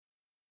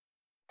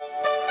Are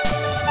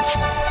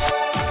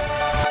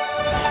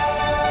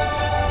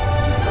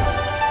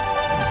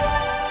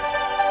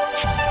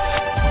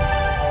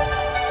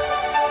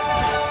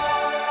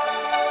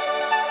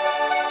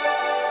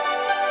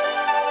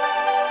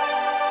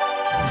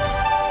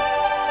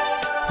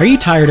you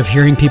tired of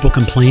hearing people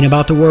complain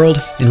about the world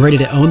and ready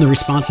to own the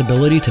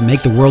responsibility to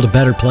make the world a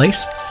better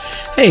place?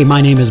 Hey,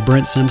 my name is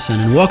Brent Simpson,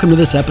 and welcome to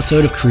this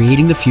episode of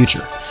Creating the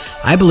Future.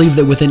 I believe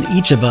that within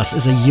each of us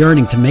is a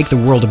yearning to make the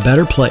world a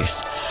better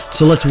place.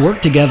 So let's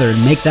work together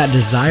and make that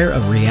desire a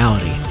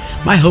reality.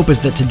 My hope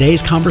is that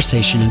today's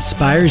conversation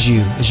inspires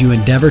you as you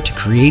endeavor to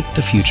create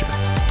the future.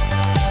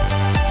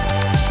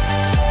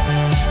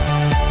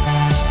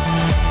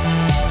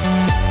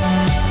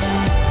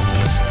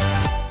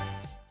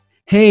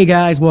 Hey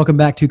guys, welcome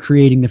back to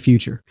Creating the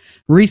Future.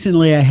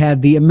 Recently, I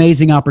had the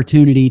amazing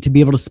opportunity to be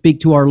able to speak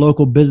to our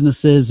local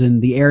businesses in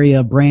the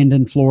area of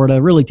Brandon,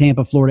 Florida, really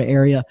Tampa, Florida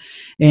area,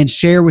 and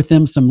share with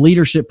them some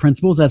leadership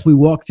principles as we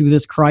walk through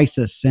this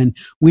crisis. And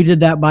we did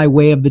that by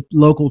way of the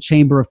local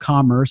Chamber of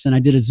Commerce, and I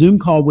did a Zoom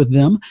call with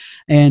them,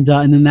 and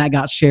then that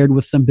got shared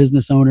with some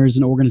business owners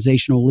and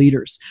organizational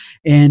leaders.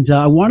 And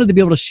I wanted to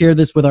be able to share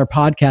this with our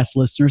podcast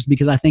listeners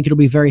because I think it'll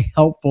be very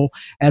helpful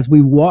as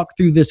we walk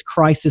through this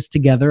crisis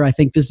together. I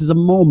think this is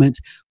a moment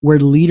where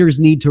leaders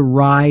need to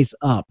rise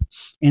up.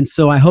 And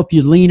so I hope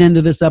you lean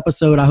into this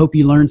episode. I hope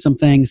you learn some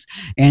things,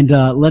 and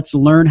let's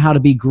learn how to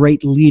be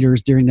great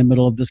leaders during the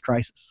middle of this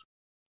crisis.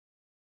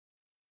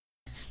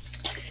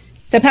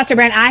 So, Pastor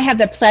Brent, I have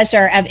the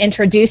pleasure of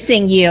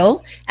introducing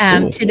you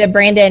to the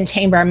Brandon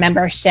Chamber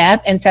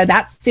membership. And so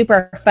that's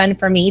super fun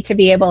for me to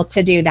be able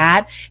to do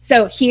that.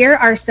 So here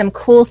are some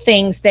cool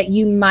things that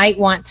you might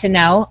want to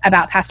know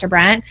about Pastor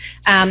Brent.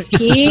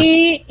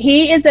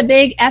 He is a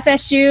big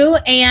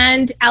FSU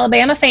and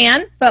Alabama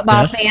fan,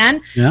 football fan.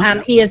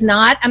 Yeah. He is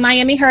not a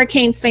Miami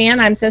Hurricanes fan.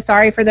 I'm so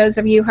sorry for those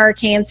of you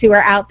Hurricanes who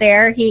are out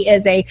there. He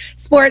is a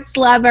sports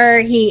lover.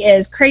 He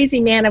is crazy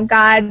man of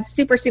God,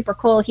 super, super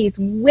cool. He's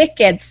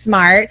wicked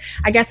smart.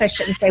 I guess I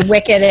shouldn't say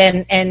wicked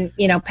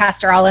and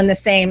pastor all in the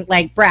same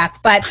breath,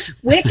 but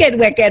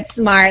wicked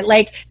smart,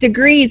 like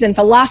degrees in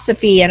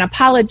philosophy and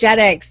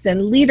apologetics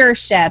and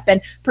leadership, and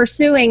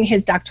pursuing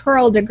his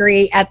doctoral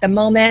degree at the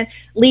moment.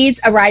 Leads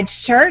a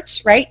Rise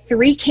Church, right?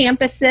 3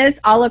 campuses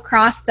all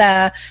across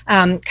the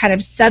kind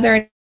of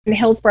southern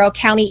Hillsborough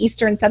County,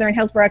 eastern southern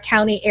Hillsborough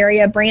County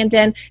area,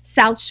 Brandon,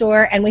 South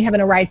Shore, and we have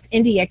an Arise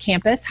India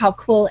campus. How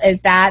cool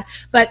is that?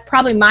 But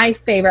probably my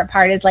favorite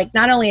part is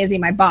not only is he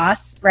my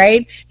boss,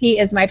 right? He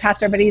is my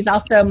pastor, but he's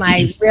also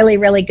my really,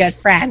 really good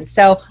friend.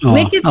 So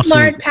wicked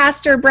smart sweet.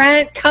 Pastor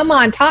Brent, come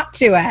on, talk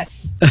to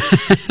us.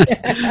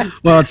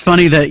 Well, it's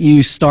funny that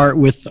you start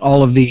with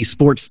all of the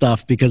sports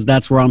stuff because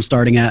that's where I'm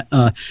starting at.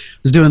 I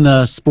was doing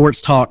the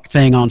sports talk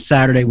thing on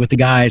Saturday with the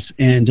guys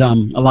and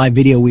a live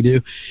video we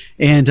do,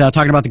 and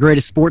talking about the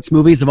greatest sports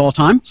movies of all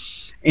time.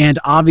 And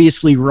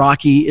obviously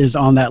Rocky is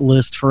on that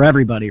list for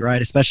everybody,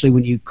 right? Especially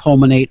when you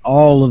culminate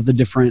all of the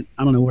different,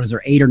 I don't know, what is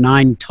there, 8 or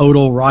 9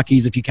 total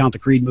Rockies if you count the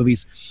Creed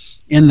movies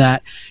in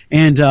that.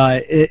 And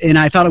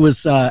I thought it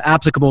was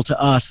applicable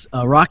to us.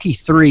 Rocky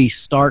 3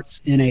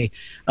 starts in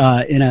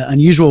an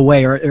unusual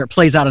way, or it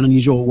plays out in an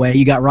unusual way.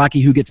 You got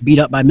Rocky who gets beat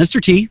up by Mr.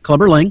 T,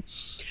 Clubber Lang.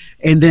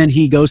 And then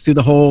he goes through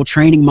the whole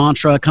training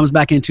mantra, comes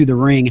back into the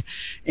ring.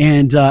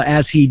 And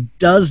as he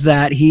does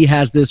that, he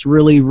has this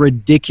really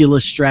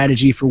ridiculous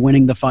strategy for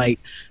winning the fight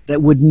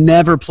that would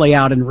never play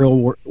out in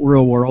real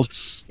world.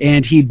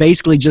 And he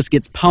basically just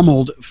gets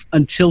pummeled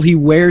until he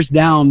wears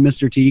down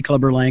Mr. T,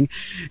 Clubber Lang,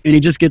 and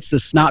he just gets the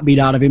snot beat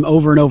out of him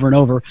over and over and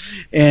over.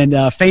 And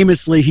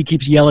famously, he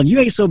keeps yelling, "You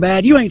ain't so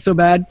bad, you ain't so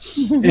bad,"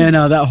 and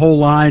that whole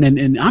line,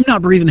 and "I'm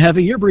not breathing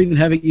heavy, you're breathing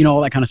heavy,"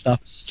 all that kind of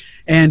stuff.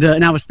 And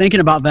I was thinking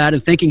about that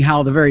and thinking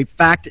how the very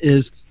fact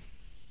is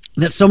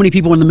that so many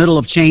people in the middle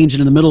of change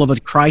and in the middle of a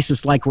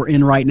crisis like we're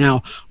in right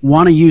now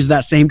want to use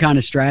that same kind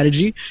of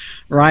strategy,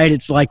 right?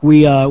 It's like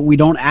we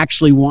don't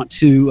actually want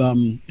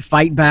to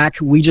fight back.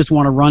 We just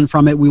want to run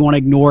from it. We want to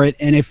ignore it.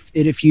 And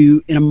if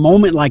you, in a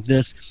moment like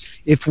this,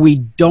 if we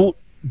don't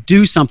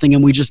do something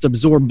and we just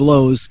absorb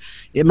blows,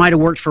 it might have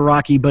worked for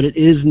Rocky, but it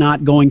is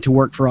not going to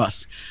work for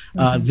us.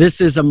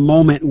 This is a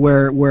moment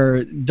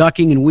where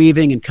ducking and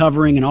weaving and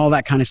covering and all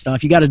that kind of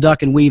stuff, you got to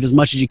duck and weave as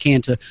much as you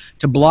can to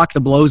block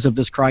the blows of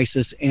this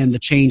crisis and the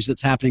change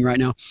that's happening right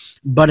now.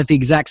 But at the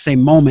exact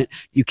same moment,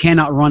 you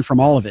cannot run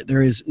from all of it.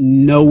 There is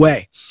no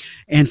way.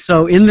 And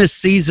so in this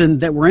season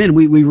that we're in,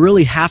 we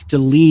really have to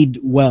lead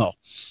well.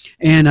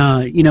 And,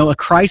 a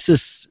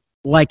crisis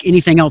like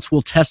anything else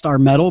will test our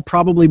mettle,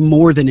 probably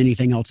more than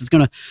anything else. It's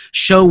going to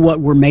show what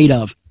we're made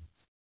of.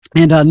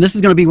 And this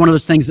is going to be one of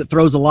those things that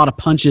throws a lot of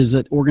punches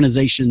at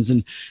organizations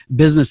and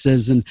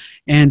businesses, and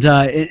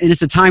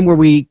it's a time where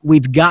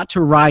we've got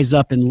to rise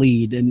up and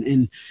lead,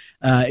 and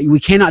we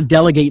cannot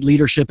delegate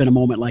leadership in a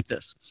moment like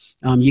this.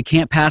 You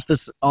can't pass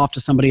this off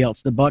to somebody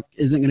else. The buck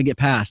isn't going to get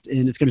passed,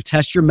 and it's going to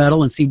test your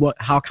mettle and see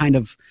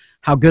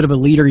how good of a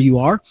leader you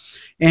are.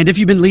 And if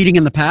you've been leading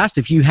in the past,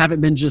 if you haven't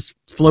been just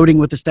floating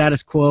with the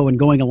status quo and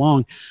going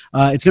along,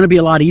 it's going to be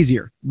a lot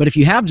easier. But if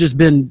you have just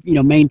been,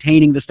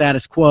 maintaining the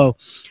status quo,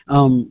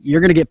 you're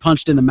going to get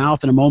punched in the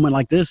mouth in a moment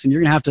like this, and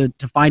you're going to have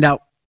to find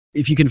out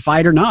if you can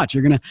fight or not.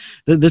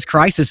 This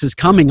crisis is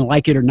coming,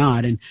 like it or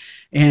not.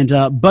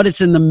 But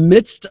it's in the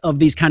midst of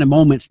these kind of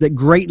moments that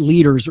great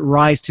leaders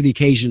rise to the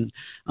occasion.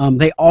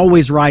 They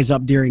always rise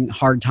up during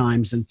hard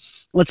times. And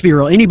let's be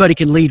real, anybody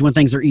can lead when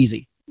things are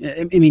easy.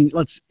 I mean,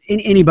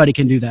 anybody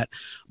can do that.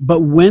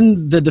 But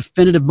when the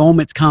definitive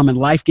moments come and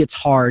life gets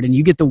hard and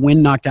you get the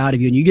wind knocked out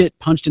of you and you get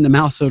punched in the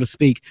mouth, so to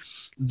speak,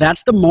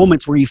 that's the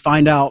moments where you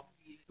find out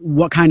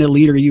what kind of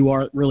leader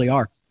you really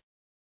are.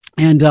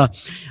 And,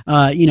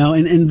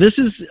 and this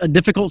is a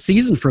difficult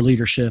season for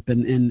leadership.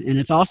 And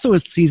it's also a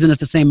season at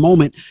the same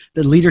moment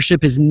that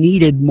leadership is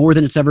needed more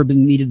than it's ever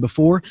been needed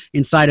before.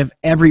 Inside of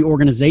every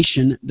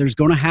organization, there's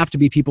going to have to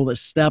be people that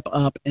step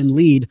up and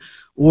lead,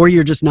 or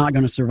you're just not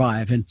going to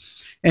survive.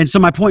 And so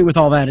my point with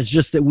all that is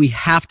just that we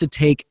have to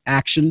take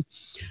action.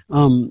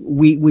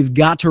 We've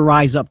got to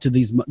rise up to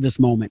this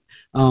moment.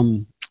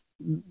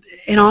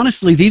 And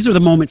honestly, these are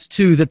the moments,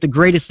 too, that the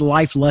greatest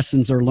life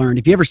lessons are learned.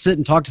 If you ever sit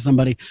and talk to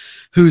somebody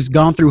who's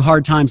gone through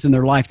hard times in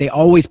their life, they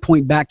always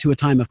point back to a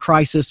time of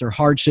crisis or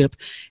hardship,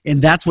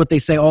 and that's what they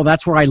say, oh,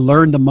 that's where I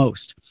learned the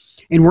most.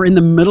 And we're in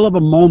the middle of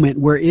a moment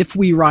where if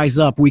we rise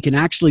up, we can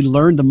actually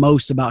learn the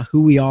most about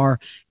who we are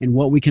and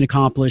what we can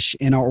accomplish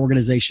in our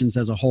organizations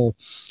as a whole.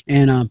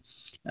 And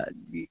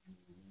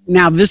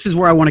now, this is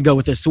where I want to go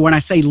with this. So when I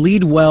say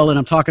lead well, and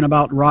I'm talking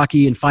about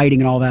Rocky and fighting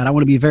and all that, I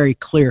want to be very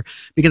clear,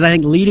 because I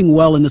think leading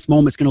well in this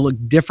moment is going to look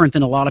different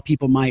than a lot of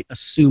people might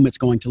assume it's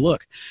going to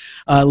look.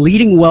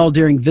 Leading well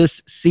during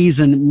this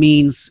season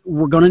means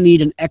we're going to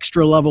need an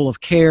extra level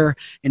of care,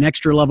 an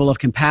extra level of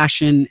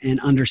compassion and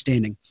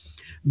understanding.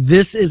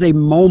 This is a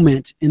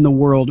moment in the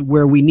world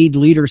where we need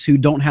leaders who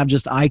don't have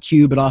just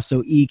IQ, but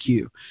also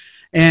EQ.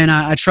 And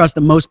I trust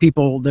that most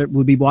people that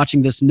would be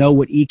watching this know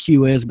what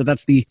EQ is, but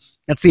that's the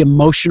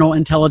emotional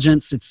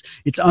intelligence.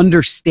 It's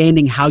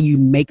understanding how you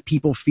make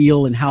people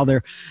feel and how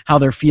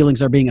their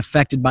feelings are being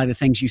affected by the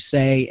things you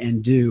say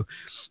and do.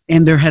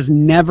 And there has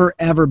never,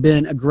 ever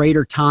been a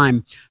greater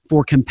time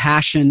for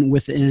compassion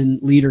within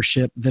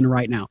leadership than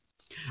right now.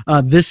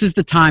 This is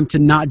the time to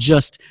not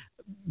just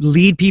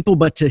lead people,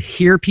 but to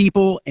hear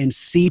people and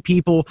see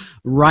people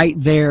right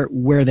there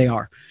where they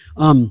are.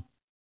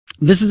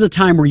 This is a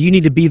time where you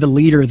need to be the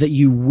leader that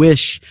you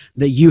wish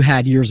that you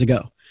had years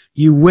ago.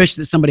 You wish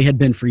that somebody had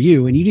been for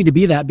you, and you need to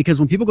be that, because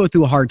when people go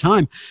through a hard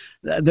time,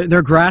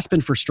 they're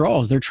grasping for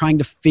straws. They're trying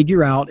to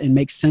figure out and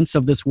make sense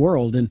of this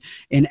world, and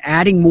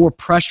adding more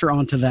pressure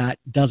onto that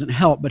doesn't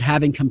help, but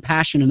having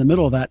compassion in the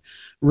middle of that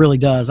really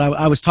does.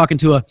 I was talking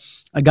to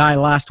a guy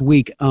last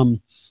week,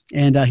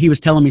 and he was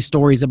telling me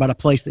stories about a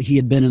place that he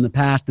had been in the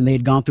past, and they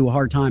had gone through a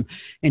hard time.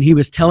 And he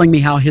was telling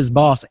me how his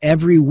boss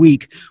every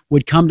week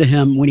would come to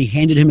him when he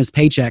handed him his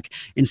paycheck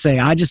and say,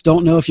 I just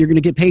don't know if you're going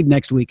to get paid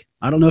next week.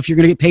 I don't know if you're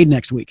going to get paid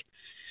next week.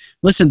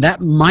 Listen, that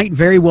might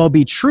very well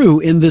be true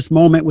in this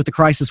moment with the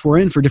crisis we're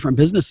in for different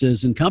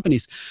businesses and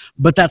companies,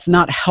 but that's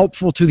not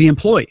helpful to the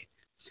employee.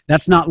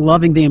 That's not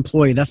loving the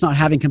employee. That's not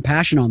having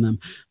compassion on them.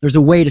 There's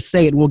a way to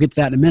say it, and we'll get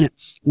to that in a minute,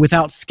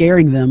 without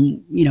scaring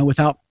them,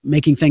 without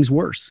making things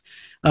worse.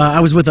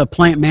 I was with a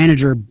plant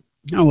manager,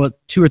 2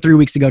 or 3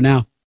 weeks ago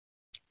now,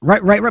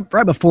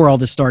 right before all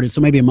this started, so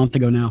maybe a month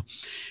ago now.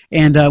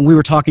 And we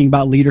were talking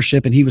about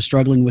leadership, and he was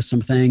struggling with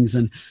some things.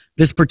 And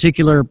this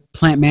particular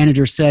plant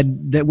manager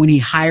said that when he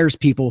hires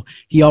people,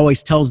 he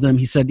always tells them,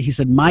 he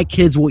said, my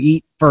kids will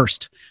eat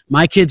first.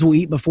 My kids will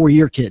eat before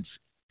your kids.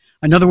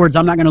 In other words,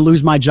 I'm not going to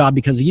lose my job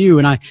because of you.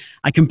 And I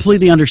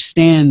completely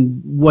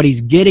understand what he's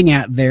getting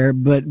at there,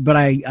 but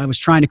I was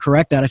trying to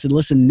correct that. I said,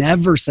 listen,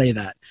 never say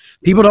that.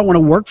 People don't want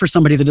to work for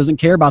somebody that doesn't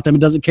care about them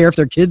and doesn't care if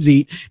their kids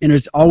eat and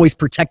is always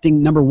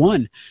protecting number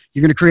one.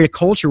 You're going to create a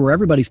culture where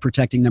everybody's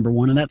protecting number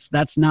one, and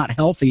that's not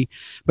healthy,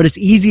 but it's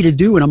easy to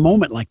do in a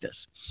moment like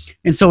this.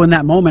 And so in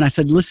that moment, I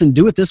said, listen,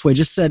 do it this way.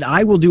 Just said,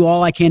 I will do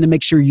all I can to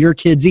make sure your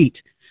kids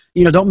eat.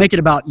 Don't make it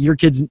about your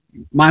kids,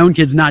 my own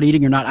kids not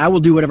eating or not. I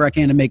will do whatever I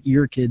can to make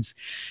your kids,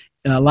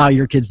 allow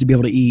your kids to be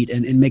able to eat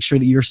and make sure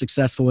that you're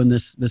successful in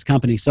this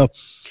company. So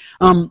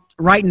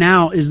right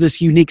now is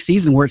this unique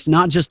season where it's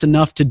not just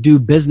enough to do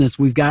business.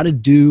 We've got to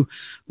do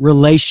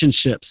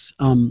relationships.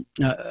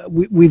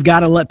 We've got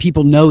to let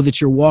people know that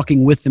you're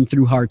walking with them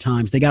through hard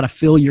times. They got to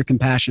feel your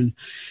compassion,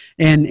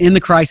 and in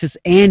the crisis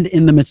and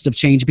in the midst of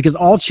change, because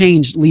all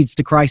change leads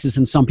to crisis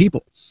in some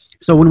people.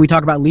 So when we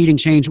talk about leading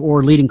change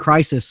or leading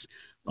crisis,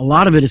 a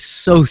lot of it is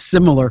so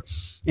similar,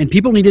 and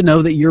people need to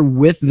know that you're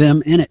with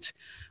them in it.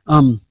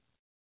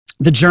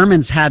 The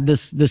Germans had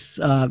this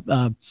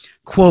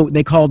quote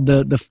they called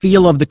the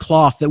feel of the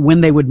cloth, that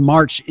when they would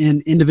march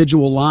in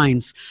individual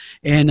lines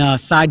and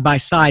side by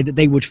side, that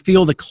they would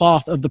feel the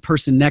cloth of the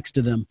person next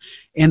to them.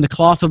 And the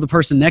cloth of the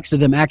person next to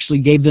them actually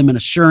gave them an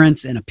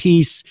assurance and a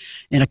peace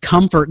and a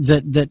comfort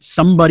that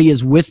somebody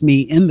is with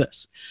me in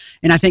this.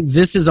 And I think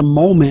this is a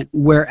moment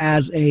where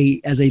as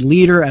a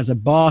leader, as a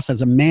boss,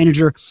 as a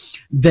manager,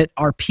 that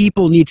our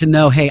people need to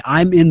know, hey,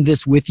 I'm in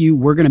this with you.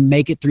 We're going to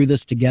make it through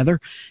this together,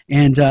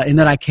 and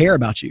that I care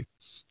about you.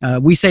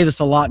 We say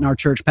this a lot in our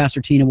church. Pastor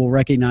Tina will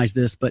recognize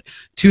this, but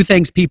two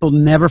things people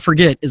never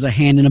forget is a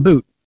hand and a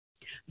boot.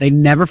 They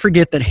never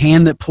forget that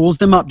hand that pulls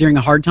them up during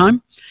a hard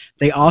time.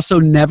 They also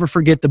never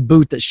forget the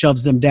boot that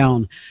shoves them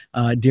down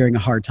during a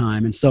hard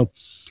time. And so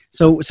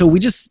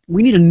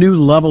we need a new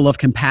level of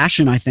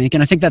compassion, I think.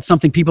 And I think that's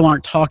something people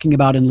aren't talking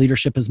about in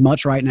leadership as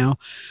much right now.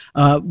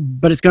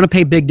 But it's going to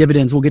pay big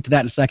dividends. We'll get to that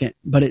in a second.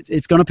 But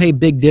it's going to pay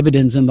big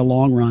dividends in the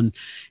long run.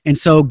 And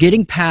so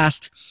getting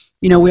past,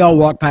 we all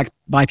walk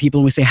by people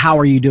and we say, how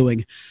are you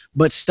doing?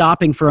 But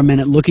stopping for a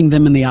minute, looking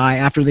them in the eye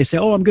after they say,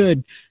 oh, I'm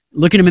good.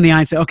 Looking them in the eye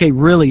and say, okay,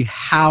 really,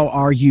 how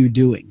are you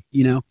doing?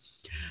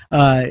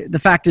 The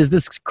fact is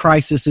this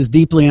crisis is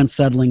deeply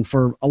unsettling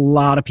for a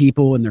lot of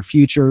people and their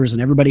futures,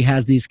 and everybody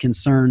has these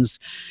concerns.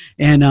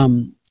 And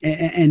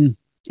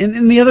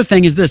the other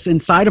thing is this: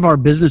 inside of our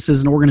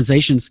businesses and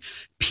organizations,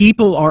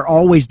 people are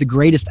always the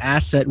greatest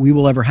asset we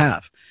will ever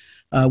have.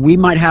 We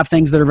might have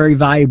things that are very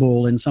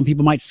valuable, and some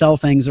people might sell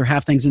things or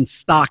have things in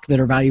stock that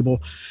are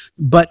valuable,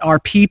 but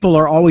our people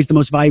are always the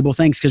most valuable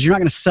things, because you're not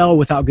going to sell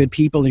without good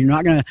people, and you're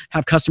not going to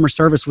have customer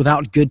service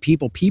without good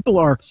people. People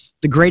are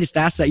the greatest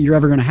asset you're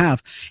ever going to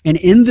have. And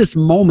in this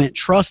moment,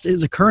 trust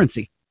is a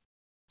currency.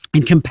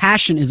 And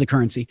compassion is a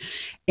currency.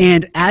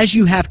 And as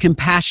you have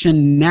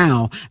compassion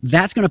now,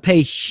 that's going to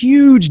pay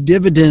huge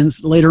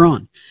dividends later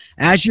on.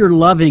 As you're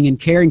loving and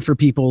caring for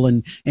people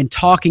and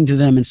talking to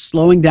them and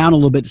slowing down a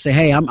little bit to say,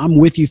 hey, I'm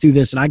with you through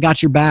this and I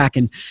got your back.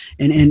 And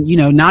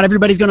not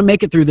everybody's going to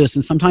make it through this.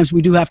 And sometimes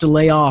we do have to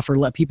lay off or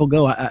let people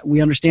go.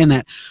 We understand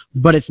that.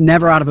 But it's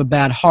never out of a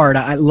bad heart.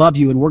 I love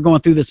you and we're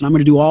going through this, and I'm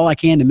going to do all I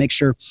can to make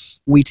sure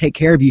we take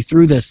care of you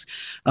through this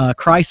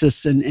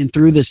crisis and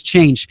through this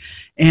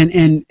change.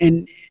 And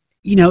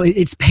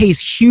it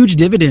pays huge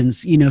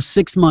dividends,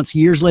 6 months,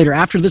 years later,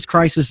 after this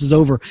crisis is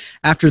over,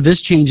 after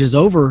this change is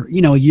over,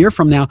 a year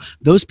from now,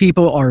 those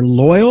people are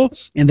loyal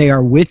and they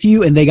are with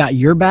you and they got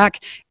your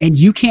back, and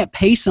you can't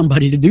pay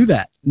somebody to do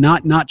that.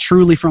 Not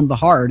truly from the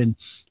heart.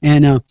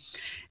 And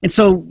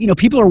so,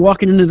 people are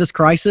walking into this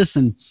crisis,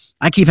 and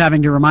I keep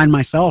having to remind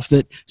myself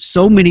that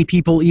so many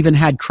people even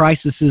had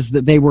crises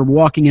that they were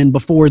walking in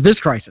before this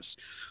crisis.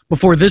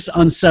 Before this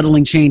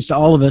unsettling change to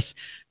all of us.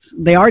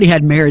 They already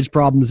had marriage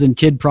problems and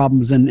kid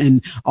problems,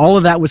 and all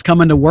of that was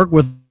coming to work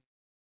with.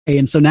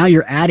 And so now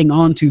you're adding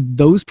on to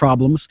those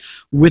problems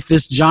with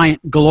this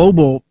giant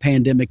global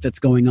pandemic that's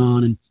going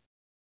on.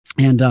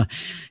 And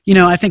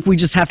I think we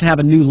just have to have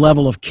a new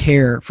level of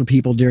care for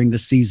people during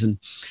this season,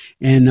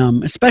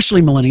 and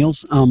especially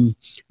millennials.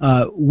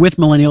 With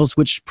millennials,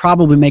 which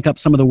probably make up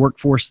some of the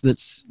workforce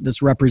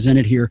that's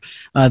represented here,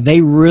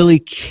 they really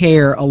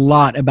care a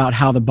lot about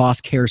how the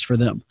boss cares for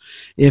them.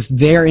 If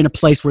they're in a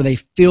place where they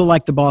feel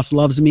like the boss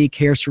loves me,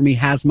 cares for me,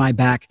 has my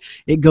back,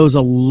 it goes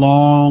a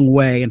long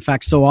way. In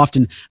fact, so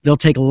often they'll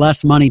take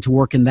less money to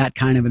work in that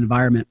kind of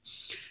environment.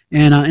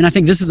 And I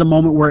think this is a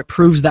moment where it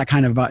proves that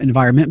kind of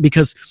environment,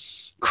 because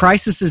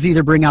crises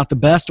either bring out the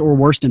best or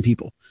worst in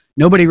people.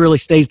 Nobody really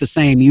stays the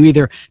same. You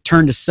either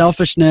turn to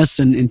selfishness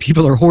and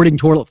people are hoarding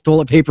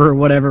toilet paper or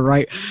whatever,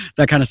 right?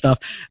 That kind of stuff.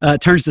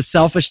 Turns to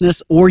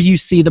selfishness, or you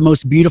see the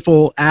most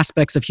beautiful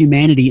aspects of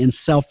humanity in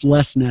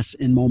selflessness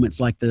in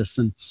moments like this.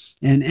 And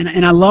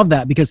I love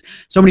that, because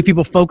so many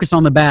people focus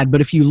on the bad,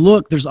 but if you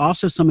look, there's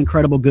also some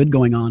incredible good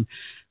going on.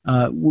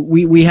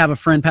 We have a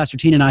friend, Pastor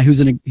Tina and I,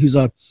 who's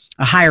a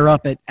higher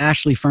up at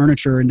Ashley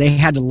Furniture, and they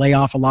had to lay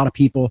off a lot of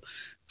people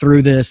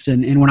through this.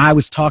 And when I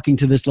was talking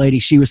to this lady,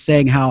 she was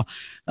saying how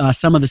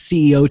some of the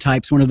CEO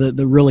types, one of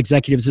the real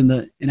executives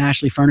in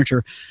Ashley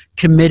Furniture,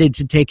 committed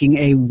to taking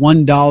a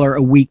 $1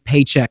 a week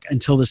paycheck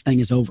until this thing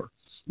is over,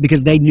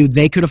 because they knew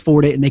they could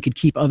afford it and they could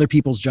keep other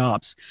people's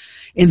jobs.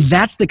 And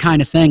that's the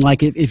kind of thing,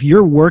 like if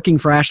you're working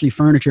for Ashley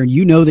Furniture and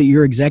you know that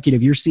your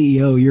executive, your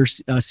CEO, your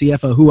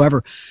CFO,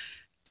 whoever,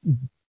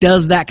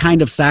 does that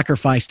kind of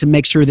sacrifice to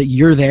make sure that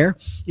you're there,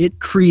 it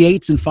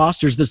creates and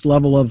fosters this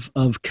level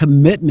of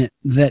commitment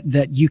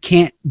that you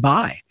can't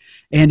buy.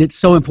 And it's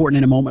so important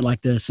in a moment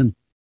like this. And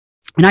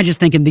I just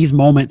think in these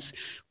moments,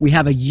 we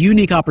have a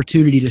unique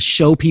opportunity to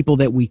show people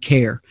that we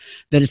care,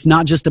 that it's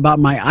not just about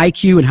my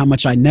IQ and how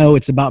much I know,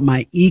 it's about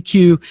my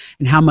EQ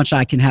and how much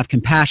I can have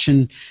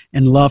compassion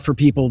and love for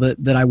people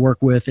that I work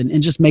with,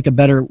 and just make a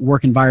better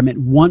work environment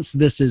once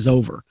this is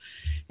over.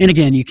 And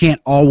again, you can't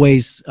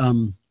always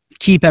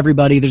keep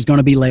everybody. There's going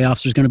to be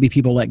layoffs. There's going to be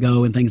people let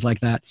go and things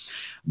like that.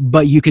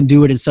 But you can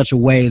do it in such a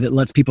way that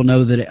lets people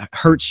know that it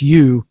hurts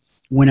you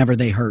whenever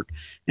they hurt.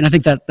 And I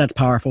think that's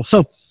powerful.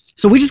 So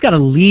we just got to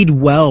lead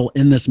well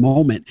in this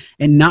moment,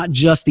 and not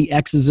just the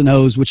X's and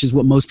O's, which is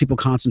what most people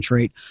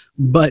concentrate,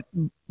 but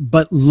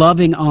but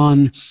loving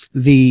on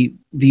the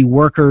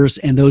workers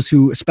and those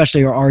who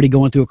especially are already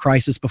going through a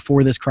crisis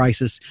before this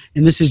crisis.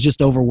 And this is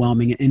just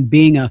overwhelming, and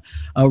being a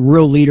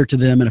real leader to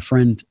them and a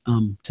friend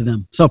to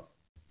them. So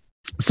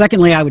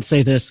secondly, I would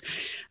say this,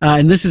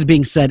 and this is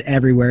being said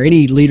everywhere.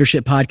 Any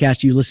leadership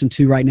podcast you listen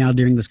to right now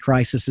during this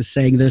crisis is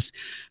saying this,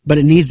 but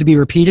it needs to be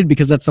repeated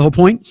because that's the whole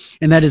point,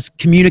 and that is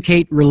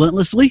communicate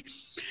relentlessly.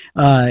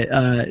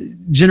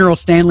 General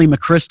Stanley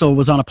McChrystal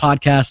was on a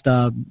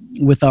podcast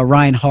with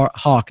Ryan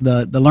Hawk,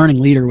 the learning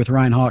leader with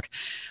Ryan Hawk.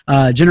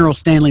 General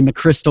Stanley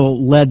McChrystal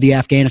led the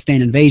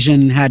Afghanistan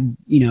invasion, had,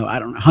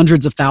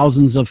 hundreds of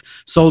thousands of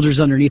soldiers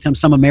underneath him,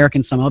 some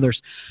Americans, some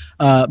others.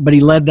 But he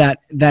led that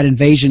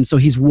invasion. So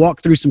he's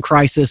walked through some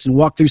crisis and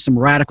walked through some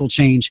radical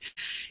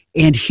change.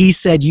 And he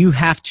said, you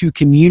have to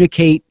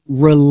communicate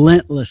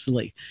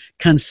relentlessly,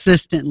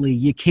 consistently.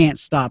 You can't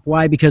stop.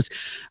 Why? Because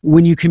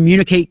when you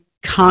communicate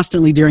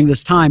constantly during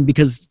this time,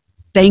 because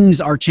things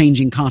are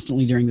changing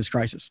constantly during this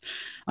crisis.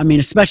 I mean,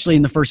 especially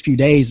in the first few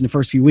days and the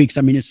first few weeks.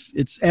 I mean,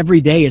 it's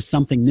every day is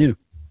something new.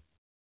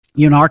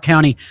 In our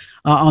county,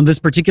 on this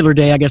particular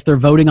day, I guess they're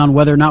voting on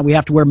whether or not we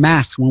have to wear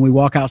masks when we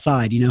walk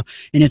outside, and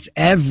it's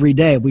every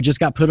day. We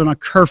just got put on a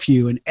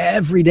curfew, and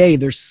every day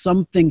there's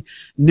something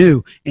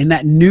new. And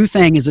that new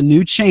thing is a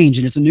new change,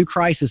 and it's a new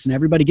crisis, and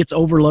everybody gets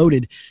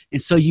overloaded.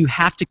 And so you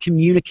have to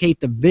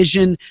communicate the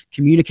vision,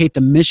 communicate the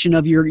mission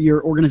of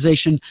your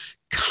organization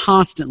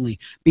constantly.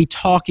 Be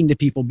talking to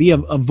people, be a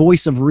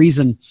voice of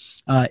reason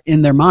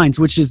in their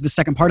minds, which is the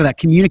second part of that.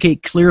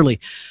 Communicate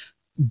clearly.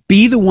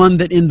 Be the one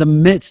that in the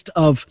midst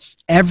of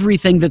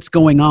everything that's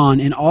going on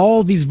and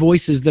all these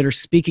voices that are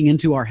speaking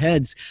into our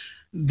heads,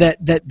 that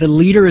the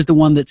leader is the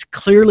one that's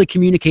clearly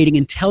communicating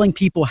and telling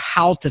people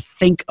how to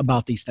think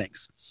about these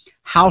things.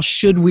 How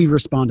should we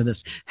respond to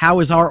this? How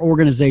is our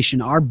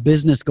organization, our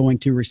business going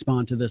to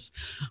respond to this?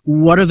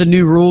 What are the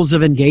new rules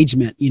of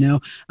engagement?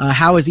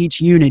 How is each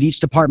unit, each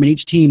department,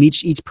 each team,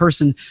 each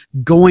person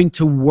going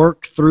to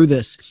work through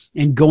this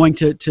and going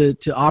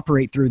to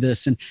operate through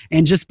this?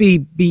 And just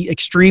be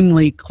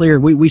extremely clear.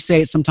 We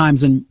say it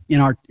sometimes in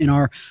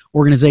our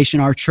organization,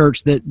 our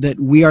church, that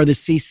we are the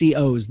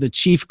CCOs, the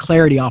Chief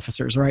Clarity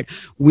Officers, right?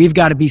 We've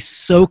got to be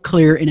so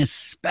clear, and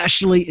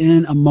especially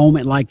in a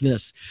moment like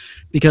this,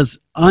 because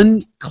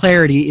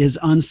unclarity is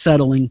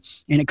unsettling,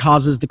 and it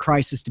causes the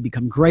crisis to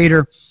become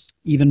greater,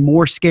 even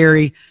more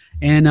scary,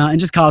 and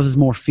just causes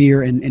more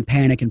fear and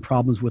panic and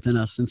problems within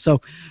us. And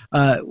so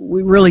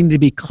we really need to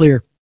be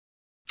clear.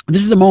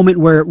 This is a moment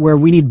where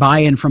we need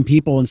buy-in from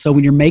people. And so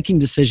when you're making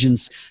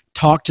decisions,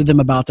 talk to them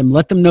about them.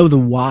 Let them know the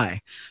why,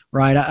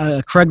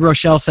 right? Craig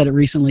Rochelle said it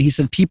recently. He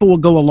said, people will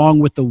go along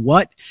with the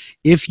what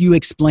if you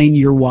explain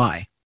your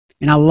why.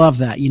 And I love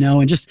that,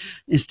 and just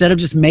instead of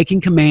just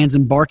making commands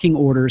and barking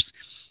orders,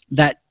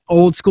 that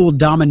old school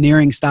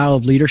domineering style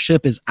of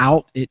leadership is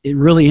out. It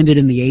really ended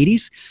in the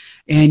 80s.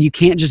 And you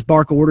can't just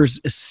bark orders,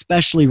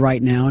 especially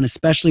right now, and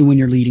especially when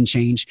you're leading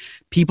change.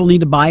 People need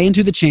to buy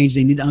into the change.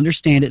 They need to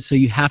understand it. So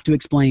you have to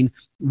explain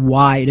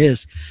why it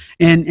is.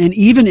 And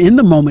even in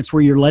the moments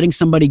where you're letting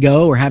somebody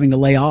go or having to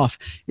lay off,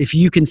 if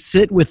you can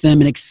sit with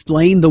them and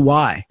explain the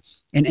why,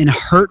 and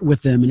hurt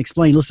with them and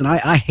explain, listen,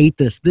 I hate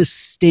this. This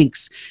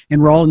stinks,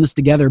 and we're all in this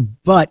together.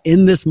 But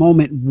in this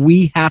moment,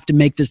 we have to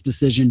make this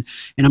decision.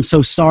 And I'm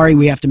so sorry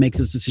we have to make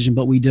this decision,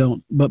 but we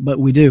don't. But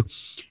we do.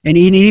 And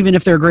even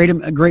if they're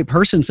a great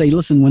person, say,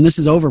 listen, when this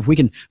is over, if we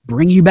can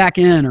bring you back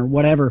in or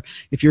whatever,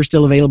 if you're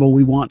still available,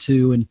 we want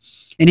to. And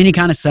any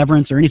kind of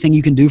severance or anything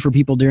you can do for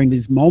people during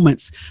these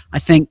moments, I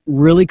think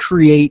really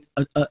create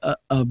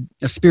a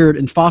spirit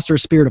and foster a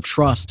spirit of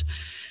trust.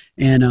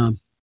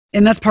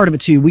 And that's part of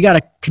it too. We got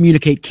to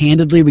communicate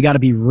candidly. We got to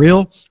be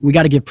real. We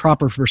got to give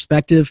proper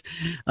perspective.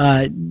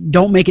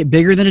 Don't make it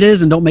bigger than it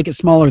is, and don't make it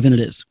smaller than it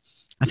is.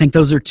 I think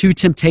those are two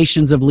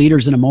temptations of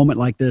leaders in a moment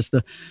like this.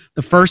 The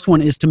first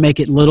one is to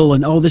make it little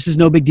and, this is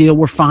no big deal.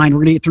 We're fine. We're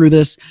going to get through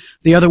this.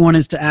 The other one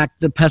is to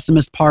act the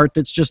pessimist part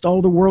that's just, the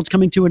world's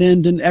coming to an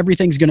end and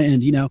everything's going to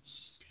end,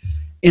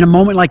 In a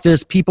moment like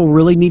this, people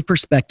really need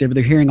perspective.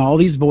 They're hearing all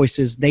these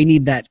voices. They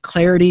need that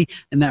clarity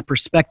and that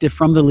perspective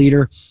from the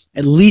leader,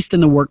 at least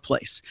in the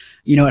workplace.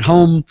 At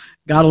home,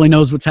 God only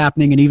knows what's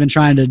happening, and even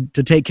trying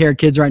to take care of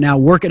kids right now.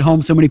 Work at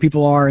home, so many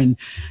people are, and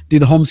do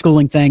the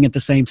homeschooling thing at the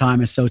same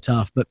time is so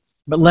tough. But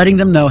letting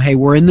them know, hey,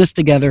 we're in this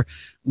together.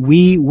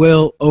 We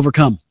will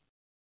overcome.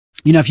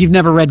 If you've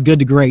never read Good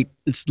to Great,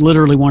 it's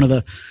literally one of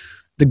the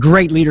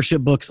great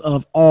leadership books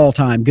of all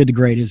time. Good to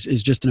Great is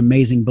just an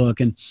amazing book.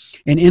 And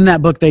in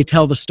that book, they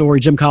tell the story,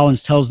 Jim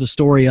Collins tells the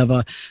story of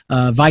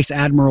a Vice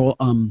Admiral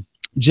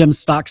Jim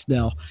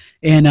Stockdale.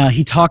 And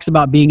he talks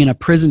about being in a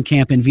prison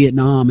camp in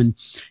Vietnam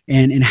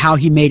and how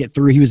he made it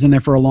through. He was in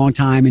there for a long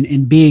time.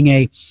 And being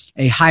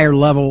a higher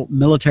level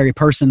military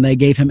person, they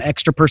gave him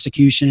extra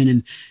persecution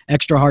and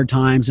extra hard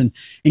times. And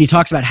he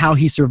talks about how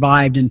he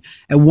survived. And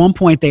at one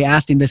point they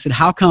asked him, they said,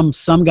 how come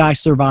some guys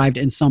survived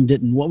and some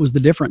didn't? What was the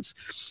difference?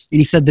 And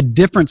he said the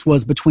difference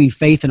was between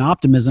faith and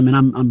optimism. And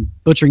I'm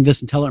butchering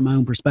this and telling it in my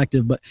own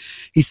perspective, but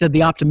he said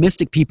the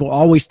optimistic people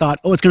always thought,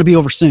 it's going to be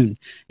over soon.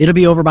 It'll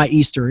be over by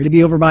Easter. It'll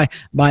be over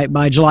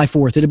by July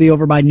 4th. It'll be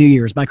over by New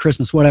Year's, by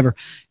Christmas, whatever.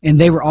 And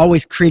they were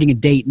always creating a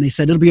date, and they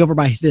said, it'll be over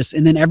by this.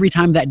 And then every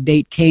time that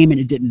date came and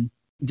it didn't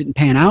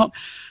pan out,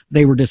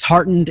 they were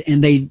disheartened,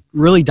 and they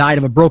really died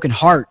of a broken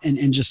heart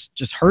and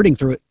just hurting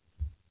through it.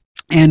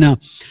 And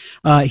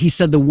he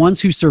said the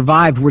ones who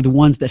survived were the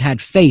ones that had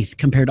faith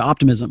compared to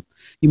optimism.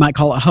 You might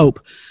call it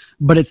hope,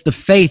 but it's the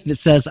faith that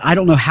says, I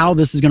don't know how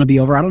this is going to be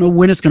over. I don't know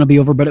when it's going to be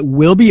over, but it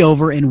will be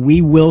over and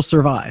we will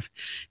survive.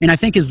 And I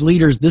think as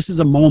leaders, this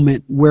is a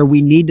moment where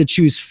we need to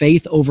choose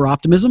faith over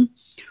optimism.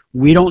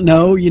 We don't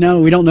know, we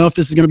don't know if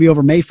this is going to be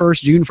over May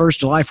 1st, June 1st,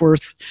 July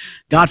 4th.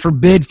 God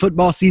forbid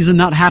football season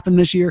not happen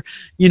this year.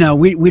 We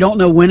don't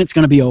know when it's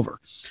going to be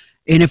over.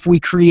 And if we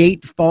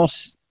create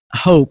false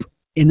hope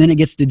and then it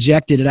gets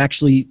dejected, it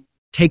actually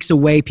takes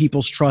away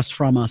people's trust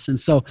from us. And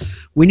so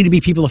we need to be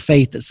people of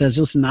faith that says,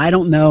 listen, I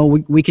don't know.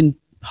 We can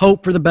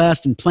hope for the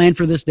best and plan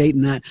for this date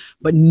and that,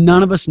 but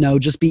none of us know.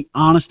 Just be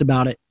honest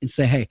about it and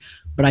say, hey,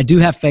 but I do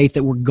have faith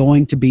that we're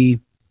going to be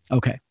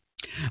okay.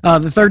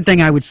 The third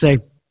thing I would say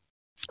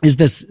is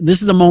this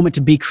is a moment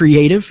to be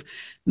creative.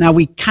 Now,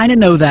 we kind of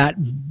know that,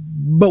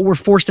 but we're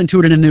forced into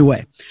it in a new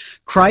way.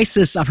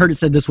 Crisis, I've heard it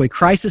said this way,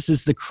 crisis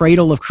is the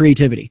cradle of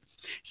creativity.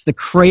 It's the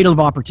cradle of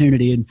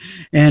opportunity.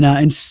 And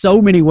in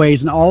so many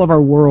ways, in all of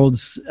our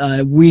worlds,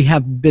 we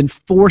have been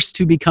forced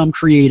to become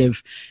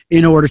creative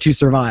in order to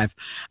survive.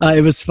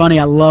 It was funny.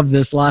 I love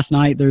this. Last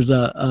night, there's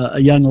a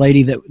young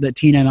lady that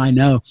Tina and I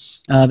know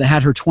that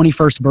had her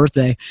 21st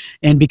birthday.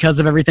 And because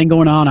of everything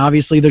going on,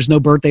 obviously, there's no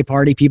birthday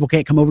party. People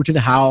can't come over to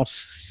the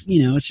house.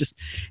 It's just,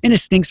 and it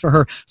stinks for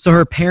her. So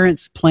her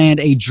parents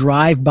planned a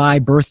drive-by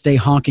birthday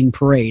honking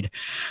parade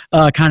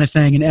kind of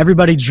thing. And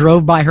everybody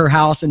drove by her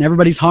house and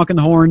everybody's honking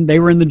the horn. They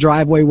were in the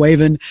driveway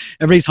waving,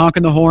 everybody's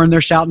honking the horn, they're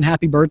shouting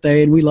happy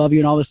birthday and we love you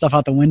and all this stuff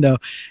out the window.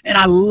 And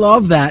I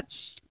love that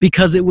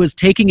because it was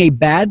taking a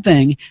bad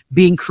thing,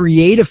 being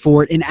creative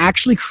for it, and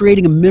actually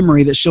creating a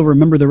memory that she'll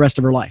remember the rest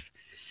of her life.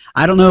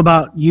 I don't know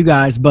about you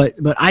guys, but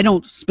I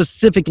don't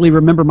specifically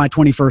remember my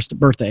 21st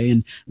birthday,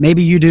 and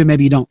maybe you do,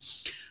 maybe you don't.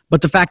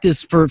 But the fact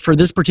is, for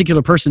this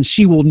particular person,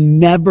 she will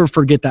never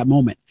forget that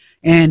moment.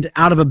 And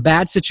out of a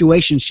bad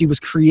situation, she was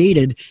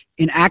creative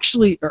and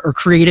actually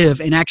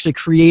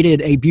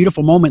created a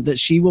beautiful moment that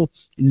she will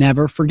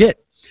never forget.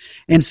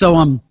 And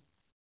so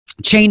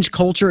change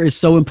culture is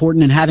so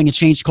important, and having a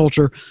change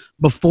culture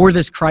before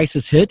this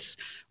crisis hits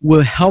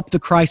will help the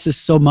crisis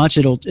so much.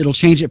 It'll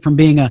change it from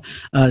being a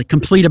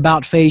complete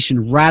about face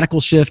and radical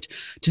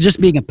shift to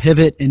just being a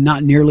pivot and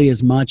not nearly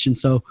as much. And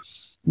so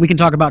we can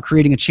talk about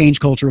creating a change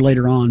culture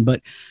later on,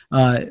 but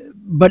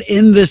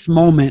in this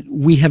moment,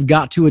 we have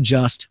got to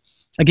adjust.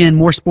 Again,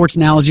 more sports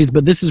analogies,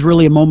 but this is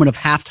really a moment of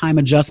halftime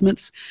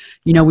adjustments.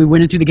 We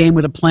went into the game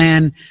with a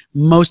plan.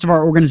 Most of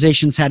our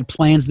organizations had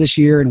plans this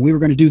year, and we were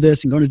going to do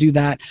this and going to do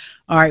that.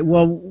 All right,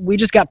 well, we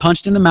just got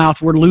punched in the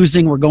mouth. We're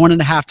losing. We're going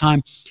into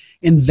halftime.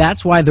 And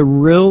that's why the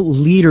real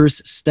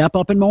leaders step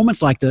up in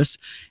moments like this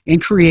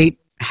and create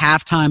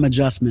halftime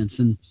adjustments.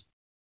 And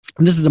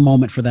this is a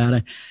moment for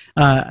that.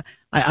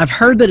 I've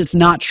heard that it's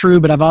not true,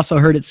 but I've also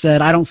heard it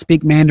said, I don't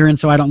speak Mandarin,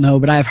 so I don't know,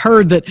 but I've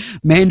heard that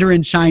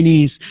Mandarin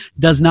Chinese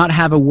does not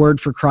have a word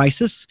for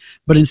crisis,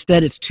 but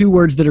instead it's two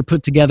words that are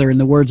put together, and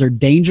the words are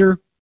danger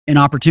and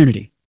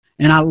opportunity.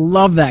 And I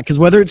love that, because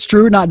whether it's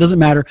true or not doesn't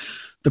matter.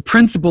 The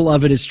principle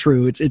of it is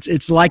true.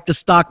 It's like the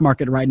stock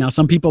market right now.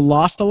 Some people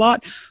lost a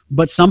lot,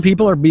 but some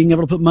people are being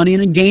able to put money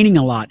in and gaining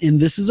a lot. And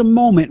this is a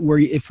moment where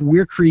if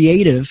we're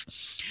creative,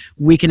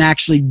 we can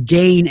actually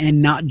gain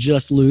and not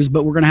just lose,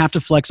 but we're going to have to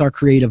flex our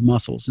creative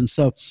muscles. And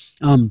so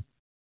the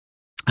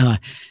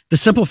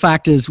simple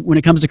fact is, when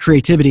it comes to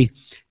creativity,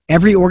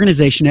 every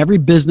organization, every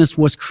business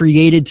was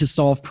created to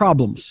solve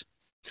problems.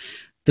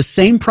 The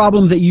same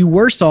problem that you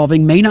were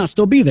solving may not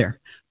still be there,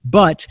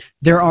 but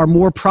there are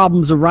more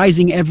problems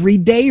arising every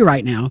day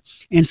right now.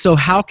 And so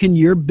how can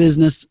your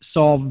business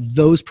solve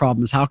those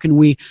problems? How can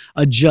we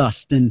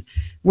adjust? And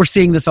we're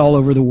seeing this all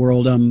over the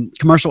world.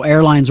 Commercial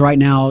airlines right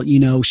now,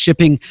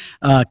 shipping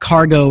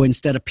cargo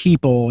instead of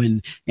people,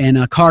 and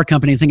a car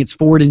company, I think it's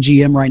Ford and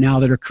GM right now,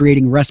 that are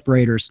creating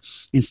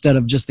respirators instead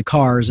of just the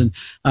cars. And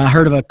I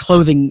heard of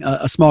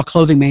a small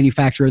clothing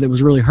manufacturer that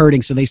was really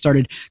hurting, so they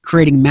started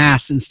creating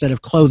masks instead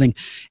of clothing.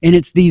 And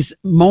it's these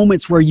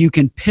moments where you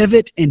can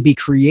pivot and be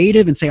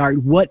creative and say, all right,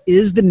 what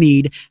is the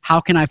need? How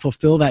can I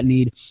fulfill that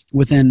need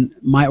within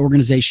my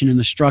organization and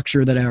the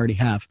structure that I already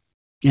have?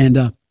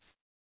 And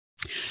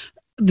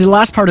the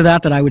last part of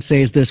that I would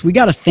say is this: we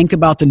got to think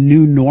about the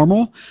new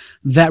normal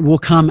that will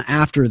come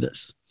after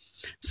this.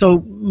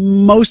 So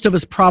most of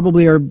us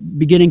probably are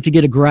beginning to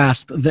get a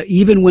grasp that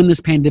even when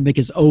this pandemic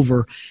is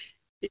over,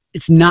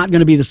 it's not going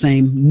to be the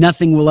same.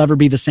 Nothing will ever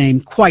be the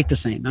same, quite the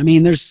same. I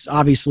mean, there's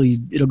obviously,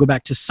 it'll go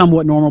back to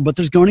somewhat normal, but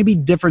there's going to be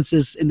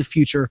differences in the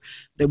future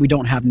that we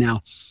don't have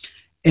now.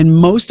 And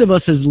most of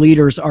us as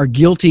leaders are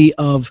guilty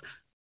of,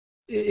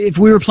 if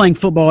we were playing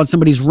football and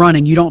somebody's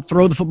running, you don't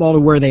throw the football to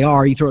where they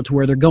are, you throw it to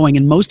where they're going.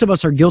 And most of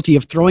us are guilty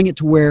of throwing it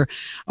to where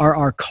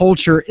our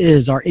culture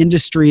is, our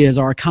industry is,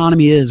 our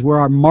economy is, where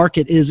our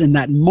market is in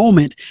that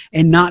moment,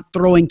 and not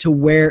throwing to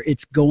where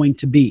it's going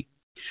to be.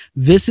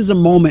 This is a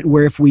moment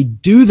where if we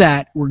do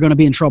that, we're going to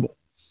be in trouble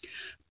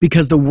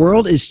because the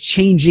world is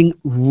changing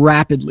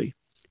rapidly.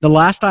 The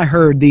last I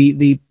heard,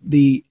 the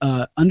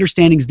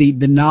understandings,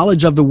 the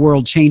knowledge of the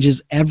world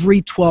changes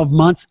every 12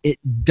 months. It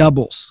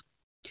doubles.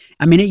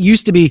 I mean, it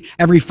used to be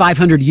every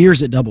 500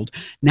 years it doubled.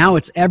 Now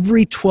it's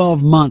every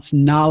 12 months,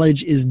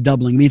 knowledge is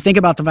doubling. I mean, think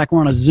about the fact we're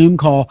on a Zoom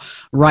call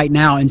right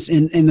now, and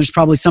there's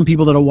probably some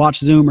people that'll watch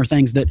Zoom or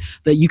things that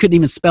you couldn't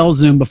even spell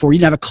Zoom before. You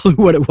didn't have a clue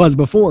what it was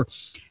before.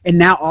 And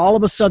now all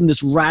of a sudden,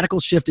 this radical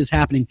shift is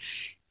happening.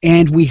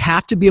 And we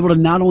have to be able to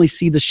not only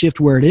see the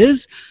shift where it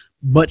is,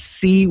 but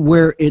see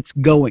where it's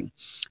going.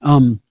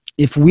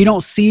 If we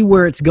don't see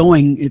where it's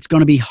going, it's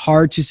going to be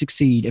hard to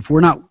succeed. If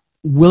we're not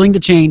willing to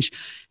change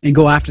and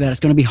go after that, it's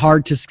going to be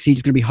hard to succeed.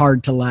 It's going to be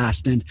hard to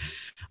last. And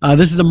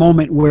this is a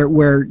moment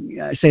where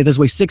I say it this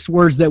way, 6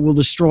 words that will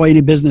destroy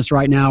any business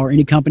right now or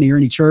any company or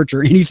any church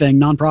or anything,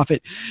 nonprofit,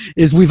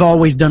 is we've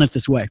always done it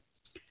this way.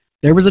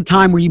 There was a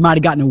time where you might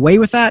have gotten away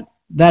with that.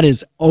 That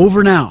is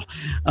over now,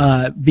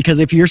 because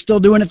if you're still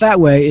doing it that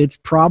way, it's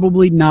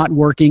probably not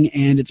working,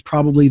 and it's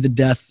probably the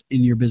death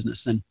in your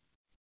business. And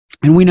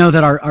we know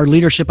that our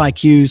leadership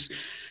IQs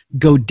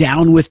go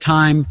down with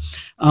time,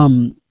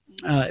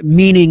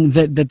 meaning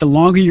that the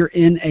longer you're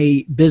in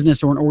a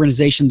business or an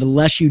organization, the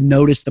less you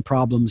notice the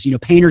problems. You know,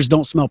 painters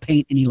don't smell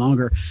paint any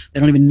longer. They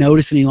don't even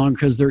notice any longer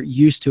because they're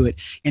used to it.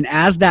 And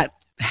as that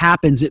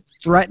happens, it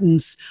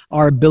threatens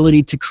our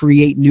ability to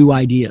create new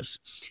ideas.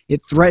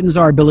 It threatens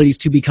our abilities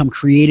to become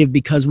creative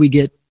because we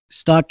get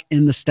stuck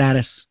in the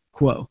status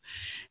quo.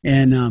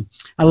 And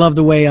I love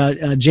the way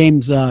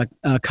James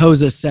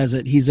Kouzes says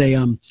it. He's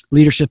a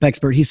leadership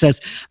expert. He says,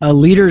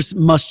 leaders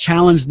must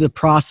challenge the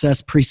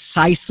process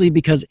precisely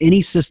because any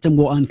system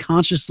will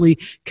unconsciously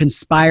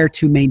conspire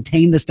to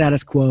maintain the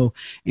status quo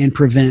and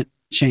prevent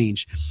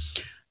change.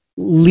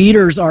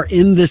 Leaders are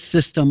in this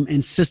system,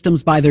 and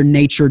systems by their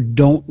nature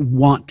don't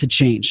want to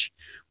change.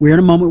 We're in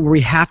a moment where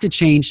we have to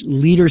change.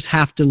 Leaders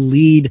have to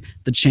lead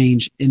the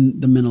change in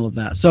the middle of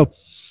that. So,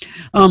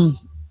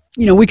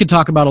 we could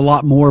talk about a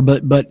lot more,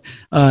 but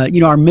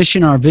our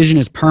mission, our vision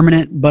is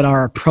permanent, but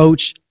our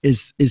approach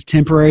is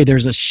temporary.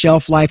 There's a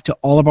shelf life to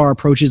all of our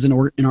approaches in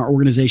our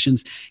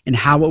organizations and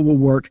how it will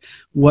work.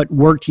 What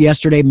worked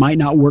yesterday might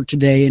not work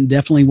today and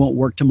definitely won't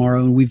work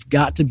tomorrow. And we've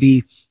got to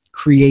be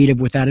creative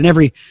with that. And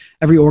every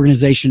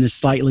organization is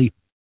slightly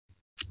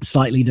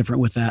different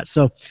with that.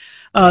 So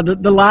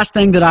the last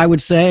thing that I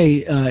would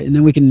say, and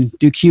then we can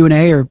do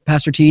Q&A or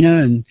Pastor Tina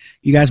and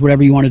you guys,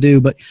 whatever you want to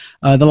do. But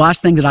the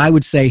last thing that I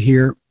would say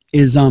here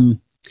is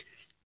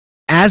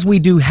as we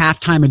do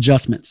halftime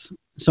adjustments,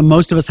 so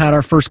most of us had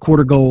our first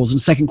quarter goals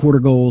and second quarter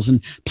goals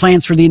and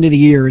plans for the end of the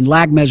year and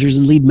lag measures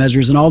and lead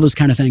measures and all those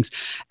kind of things.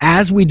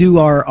 As we do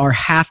our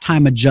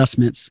halftime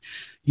adjustments,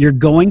 you're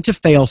going to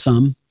fail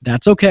some.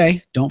 That's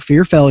okay. Don't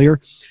fear failure.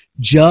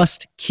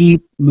 Just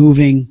keep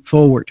moving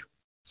forward.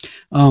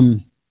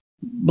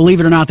 Believe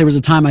it or not, there was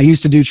a time I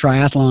used to do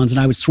triathlons, and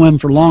I would swim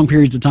for long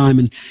periods of time,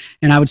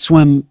 and I would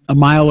swim a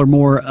mile or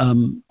more,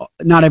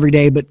 not every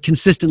day, but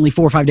consistently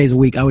 4 or 5 days a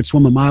week. I would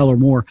swim a mile or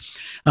more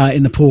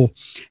in the pool.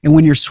 And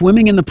when you're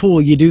swimming in the pool,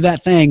 you do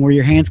that thing where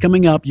your hand's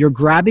coming up, you're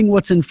grabbing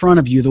what's in front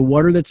of you, the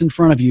water that's in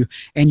front of you,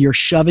 and you're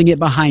shoving it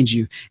behind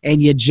you,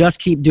 and you just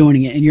keep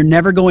doing it, and you're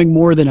never going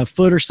more than a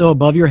foot or so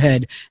above your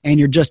head, and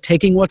you're just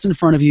taking what's in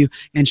front of you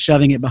and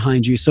shoving it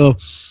behind you. So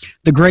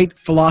the great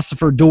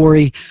philosopher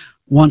Dory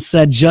once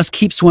said, just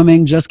keep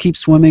swimming, just keep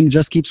swimming,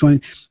 just keep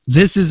swimming.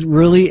 This is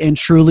really and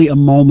truly a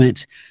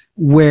moment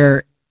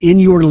where in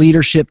your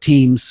leadership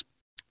teams,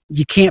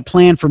 you can't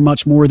plan for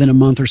much more than a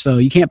month or so.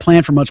 You can't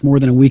plan for much more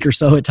than a week or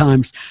so at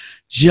times.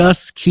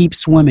 Just keep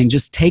swimming.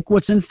 Just take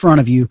what's in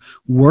front of you,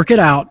 work it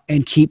out,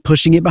 and keep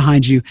pushing it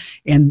behind you.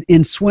 And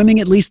in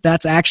swimming, at least,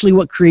 that's actually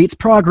what creates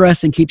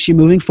progress and keeps you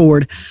moving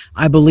forward.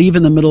 I believe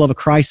in the middle of a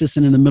crisis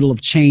and in the middle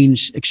of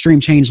change, extreme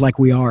change like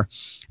we are,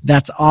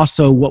 that's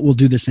also what will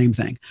do the same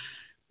thing.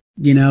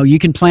 You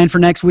can plan for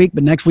next week,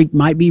 but next week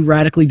might be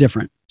radically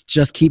different.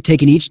 Just keep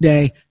taking each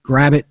day,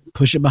 grab it,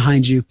 push it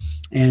behind you,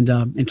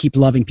 and keep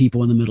loving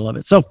people in the middle of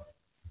it. So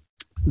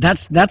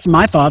that's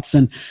my thoughts.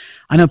 And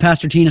I know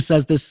Pastor Tina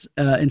says this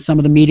in some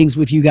of the meetings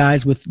with you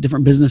guys, with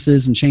different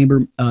businesses and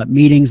chamber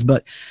meetings,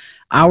 but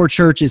our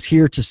church is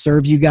here to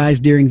serve you guys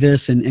during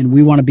this, and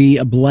we want to be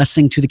a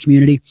blessing to the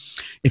community.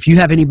 If you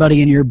have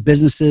anybody in your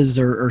businesses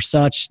or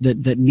such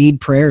that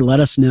need prayer, let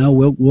us know.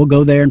 We'll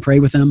go there and pray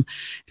with them.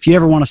 If you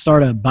ever want to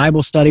start a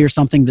Bible study or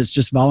something that's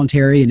just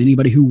voluntary and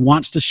anybody who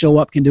wants to show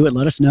up can do it,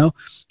 let us know.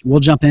 We'll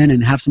jump in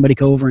and have somebody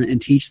go over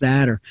and teach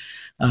that, or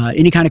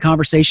any kind of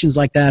conversations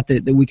like that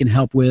we can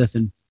help with.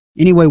 And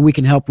any way we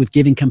can help with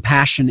giving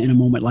compassion in a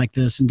moment like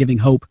this and giving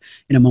hope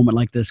in a moment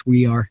like this,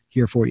 we are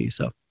here for you.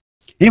 So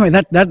anyway,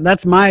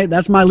 that's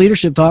my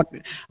leadership talk. I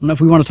don't know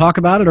if we want to talk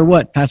about it or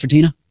what, Pastor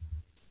Tina.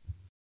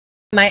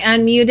 Am I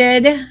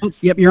unmuted? Oh,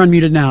 yep, you're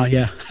unmuted now.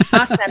 Yeah.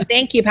 Awesome.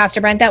 Thank you, Pastor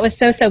Brent. That was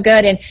so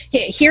good. And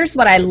here's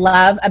what I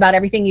love about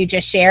everything you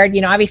just shared.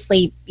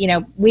 Obviously,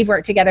 we've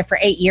worked together for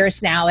 8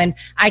 years now, and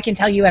I can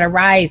tell you at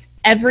Arise,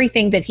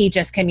 everything that he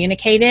just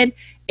communicated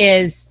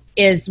is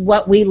is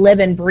what we live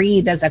and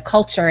breathe as a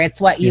culture. It's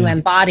what you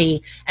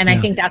embody. And I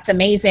think that's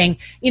amazing.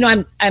 You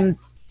know, I'm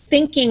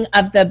thinking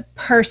of the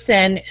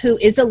person who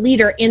is a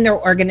leader in their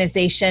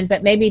organization,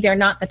 but maybe they're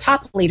not the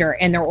top leader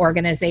in their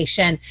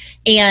organization,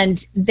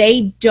 and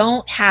they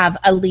don't have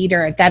a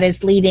leader that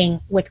is leading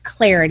with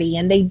clarity,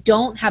 and they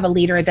don't have a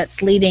leader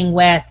that's leading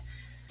with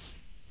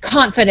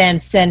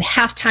confidence and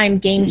halftime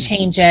game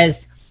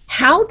changes.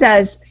 How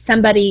does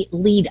somebody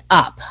lead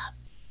up?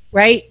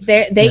 Right?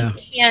 They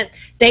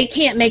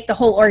can't make the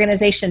whole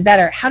organization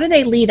better. How do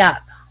they lead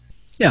up?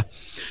 Yeah.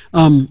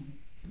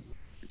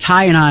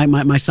 Ty and I,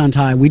 my son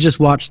Ty, we just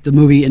watched the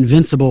movie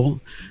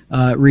Invincible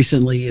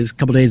recently, a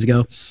couple days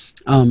ago,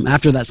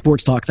 after that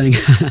sports talk thing.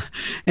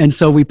 And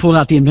so we pulled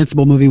out the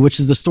Invincible movie, which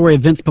is the story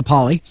of Vince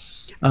Papale,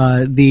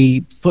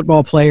 the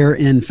football player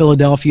in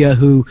Philadelphia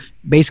who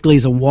basically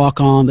is a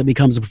walk-on that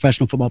becomes a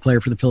professional football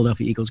player for the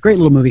Philadelphia Eagles. Great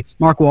little movie.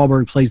 Mark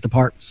Wahlberg plays the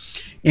part.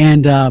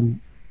 And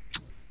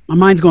my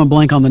mind's going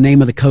blank on the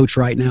name of the coach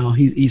right now.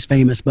 He's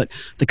famous, but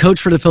the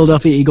coach for the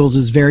Philadelphia Eagles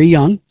is very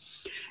young.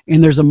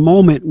 And there's a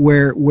moment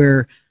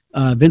where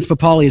Vince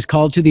Papale is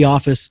called to the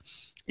office,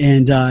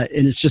 and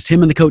it's just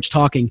him and the coach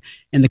talking.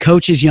 And the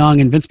coach is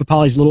young, and Vince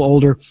Papale is a little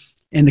older.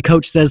 And the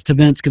coach says to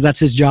Vince, because that's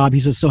his job,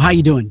 he says, "So how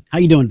you doing? How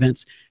you doing,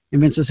 Vince?"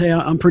 And Vince says, "Hey,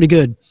 I'm pretty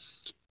good."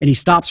 And he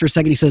stops for a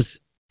second. He says,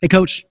 "Hey,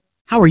 coach,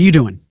 how are you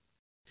doing?"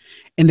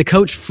 And the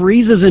coach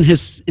freezes in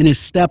his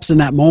steps in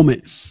that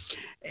moment.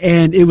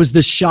 And it was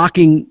this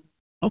shocking,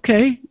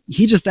 okay,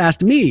 he just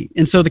asked me.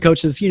 And so the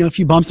coach says, a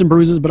few bumps and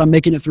bruises, but I'm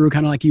making it through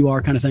kind of like you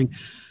are kind of thing.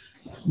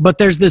 But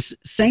there's this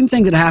same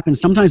thing that happens.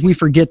 Sometimes we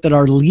forget that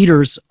our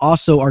leaders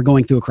also are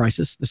going through a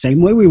crisis the same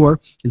way we were.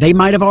 They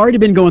might have already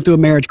been going through a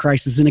marriage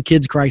crisis and a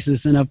kids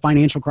crisis and a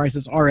financial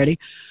crisis already.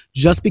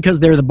 Just because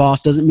they're the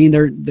boss doesn't mean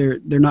they're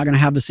not going to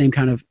have the same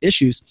kind of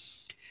issues.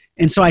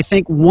 And so I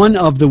think one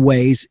of the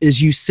ways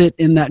is you sit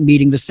in that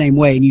meeting the same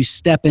way and you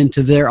step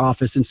into their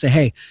office and say,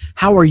 "Hey,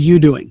 how are you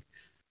doing?"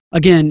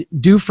 Again,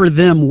 do for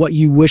them what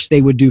you wish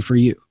they would do for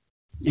you.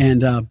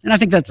 And I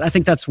think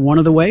that's one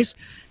of the ways.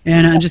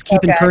 And just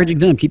keep encouraging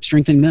them, keep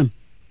strengthening them.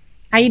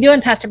 How you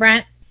doing, Pastor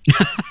Brent?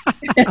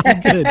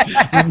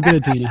 I'm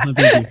good, Tina.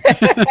 Thank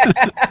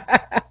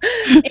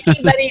you.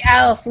 Anybody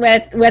else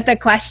with a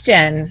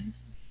question?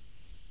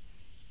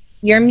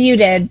 You're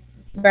muted,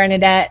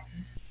 Bernadette.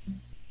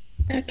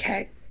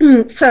 Okay.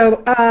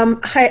 So,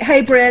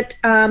 hi, Brent.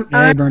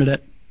 Hey,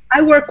 Bernadette.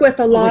 I work with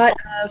a lot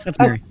of... That's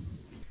Mary.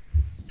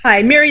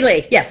 Hi, Mary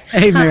Lee. Yes.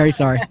 Hey, Mary.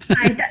 Sorry.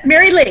 Hi,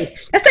 Mary Lee.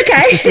 That's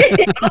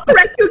okay. I'll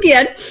correct you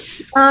again.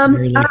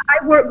 I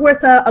work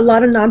with a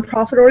lot of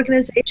nonprofit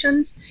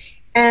organizations,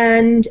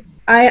 and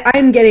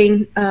I'm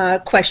getting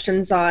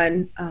questions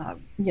on,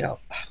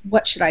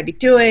 what should I be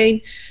doing?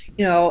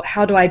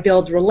 How do I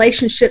build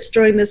relationships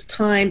during this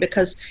time?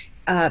 Because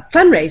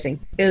fundraising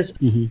is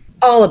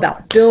all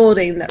about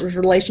building those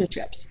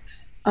relationships.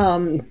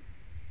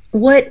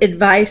 What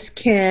advice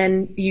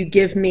can you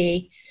give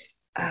me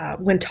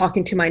when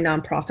talking to my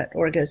nonprofit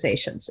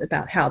organizations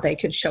about how they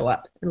can show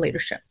up in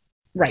leadership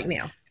right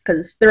now?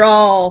 Because they're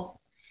all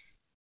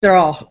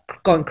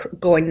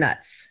going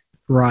nuts.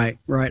 Right.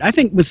 I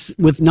think with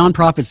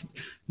nonprofits,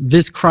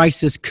 this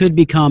crisis could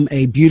become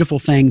a beautiful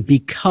thing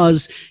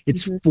because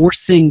it's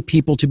forcing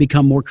people to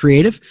become more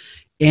creative.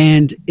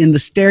 And in the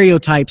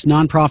stereotypes,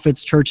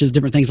 nonprofits, churches,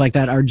 different things like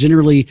that are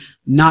generally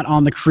not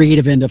on the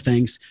creative end of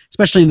things,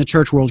 especially in the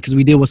church world, because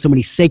we deal with so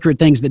many sacred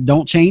things that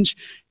don't change.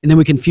 And then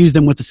we confuse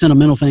them with the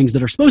sentimental things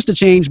that are supposed to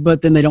change,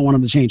 but then they don't want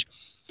them to change.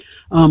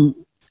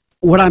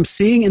 What I'm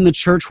seeing in the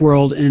church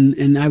world,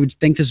 and I would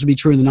think this would be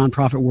true in the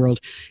nonprofit world,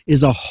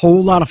 is a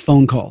whole lot of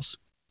phone calls.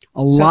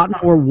 A lot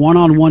more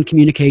one-on-one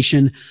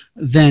communication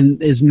than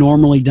is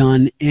normally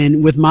done.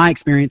 And with my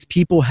experience,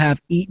 people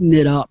have eaten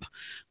it up.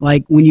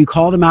 Like when you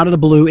call them out of the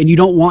blue and you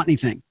don't want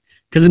anything.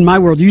 Because in my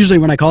world, usually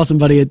when I call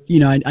somebody,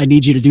 I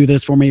need you to do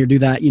this for me or do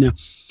that,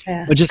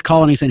 But just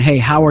calling and saying, "Hey,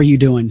 how are you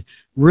doing?"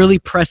 Really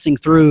pressing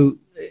through,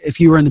 if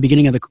you were in the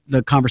beginning of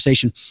the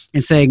conversation,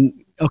 and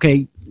saying,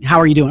 "Okay, how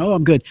are you doing?" "Oh,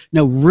 I'm good."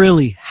 No,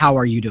 really, how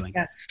are you doing?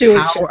 Yeah,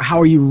 stewardship. How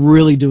are you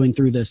really doing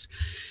through this?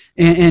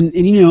 And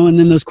and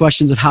then those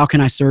questions of how can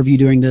I serve you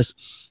during this?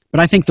 But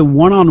I think the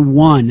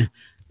one-on-one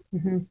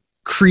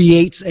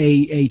creates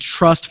a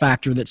trust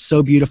factor that's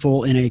so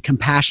beautiful and a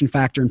compassion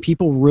factor, and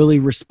people really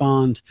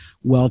respond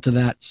well to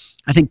that.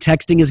 I think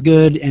texting is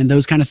good and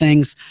those kind of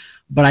things,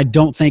 but I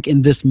don't think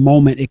in this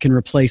moment it can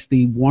replace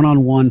the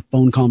one-on-one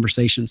phone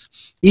conversations.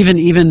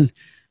 Even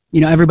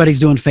everybody's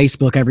doing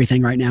Facebook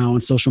everything right now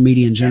and social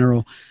media in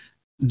general.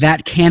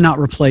 That cannot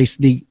replace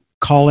the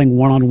calling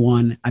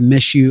one-on-one. I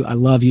miss you. I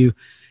love you.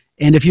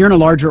 And if you're in a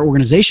larger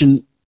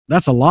organization,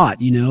 that's a lot,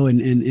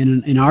 and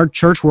in our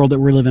church world that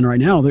we're living right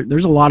now,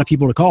 there's a lot of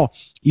people to call.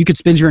 You could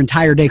spend your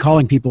entire day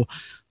calling people,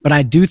 but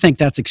I do think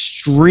that's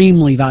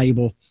extremely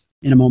valuable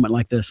in a moment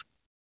like this.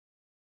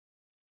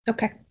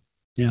 Okay.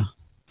 Yeah.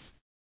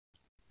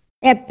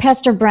 Yeah,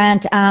 Pastor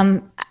Brent,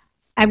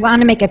 I I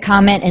want to make a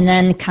comment and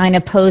then kind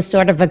of pose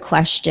sort of a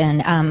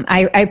question.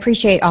 I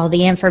appreciate all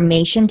the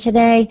information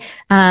today.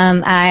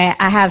 I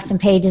have some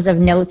pages of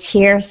notes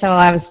here, so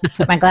I was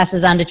put my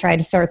glasses on to try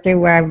to sort through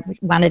where I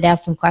wanted to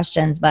ask some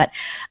questions. But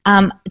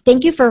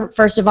thank you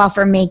first of all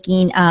for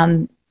making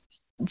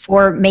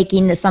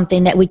this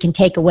something that we can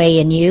take away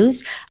and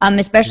use,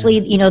 especially,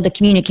 the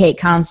communicate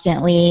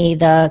constantly,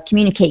 the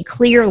communicate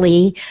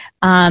clearly,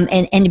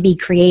 and to be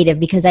creative,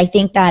 because I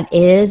think that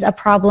is a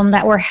problem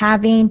that we're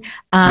having.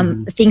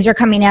 Things are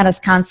coming at us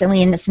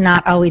constantly and it's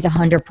not always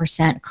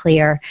 100%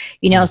 clear.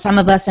 Some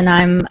of us, and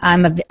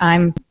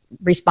I'm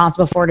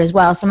responsible for it as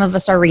well. Some of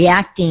us are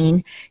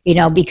reacting,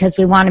 because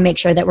we want to make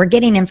sure that we're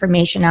getting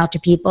information out to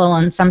people.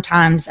 And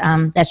sometimes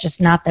that's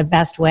just not the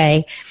best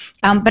way.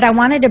 But I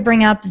wanted to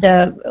bring up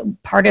the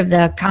part of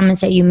the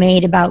comments that you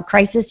made about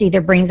crisis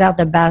either brings out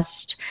the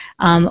best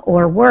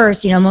or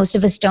worse. Most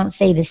of us don't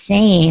say the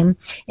same.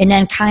 And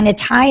then kind of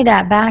tie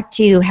that back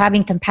to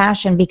having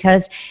compassion,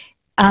 because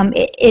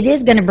it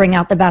is going to bring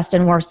out the best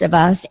and worst of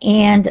us.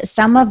 And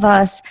some of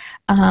us,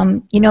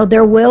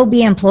 there will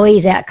be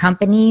employees at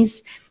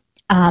companies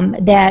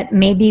that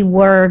maybe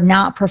were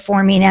not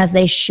performing as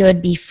they should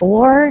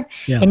before.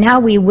 Yeah. And now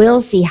we will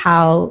see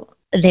how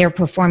they're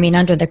performing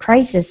under the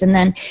crisis. And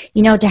then,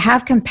 to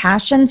have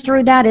compassion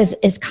through that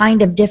is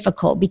kind of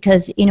difficult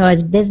because,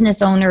 as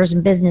business owners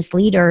and business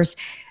leaders,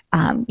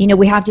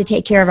 we have to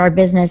take care of our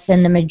business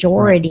in the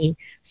majority. Right.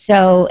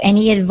 So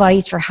any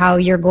advice for how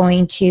you're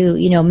going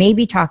to,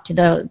 maybe talk to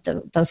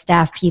those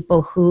staff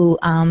people who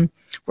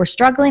were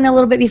struggling a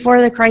little bit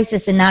before the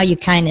crisis, and now you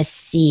kind of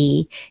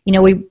see,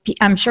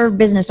 I'm sure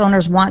business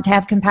owners want to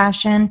have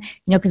compassion,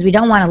 because we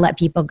don't want to let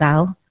people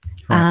go.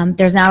 Right.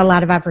 There's not a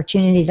lot of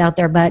opportunities out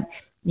there, but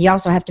you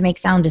also have to make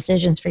sound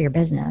decisions for your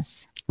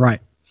business. Right.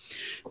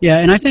 Yeah,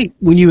 and I think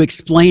when you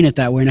explain it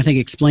that way, and I think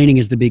explaining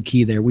is the big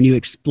key there, when you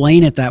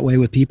explain it that way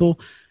with people,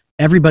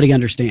 everybody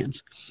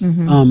understands.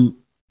 Mm-hmm.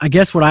 I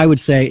guess what I would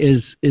say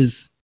is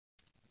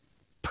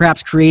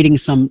perhaps creating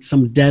some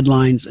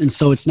deadlines, and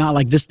so it's not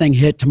like this thing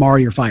hit, tomorrow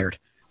you're fired.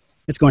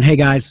 It's going, hey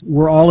guys,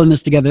 we're all in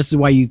this together. This is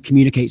why you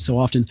communicate so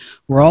often.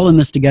 We're all in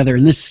this together,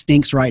 and this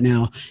stinks right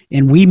now,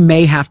 and we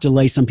may have to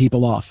lay some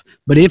people off.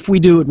 But if we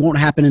do, it won't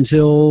happen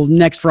until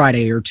next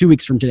Friday or 2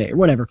 weeks from today or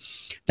whatever.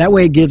 That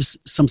way it gives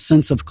some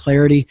sense of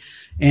clarity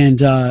and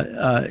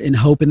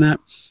hope in that.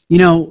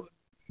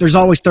 There's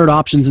always third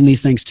options in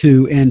these things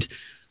too. And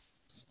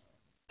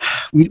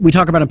we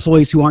talk about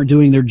employees who aren't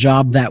doing their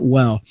job that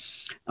well.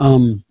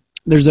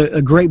 There's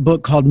a great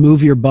book called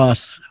Move Your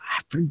Bus.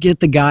 I forget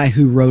the guy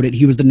who wrote it.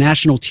 He was the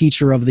National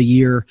Teacher of the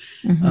Year,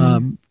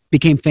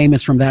 became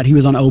famous from that. He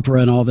was on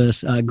Oprah and all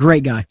this.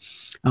 Great guy.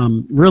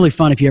 Really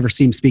fun if you ever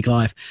see him speak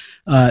live.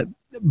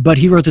 But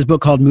he wrote this book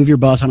called Move Your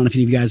Bus. I don't know if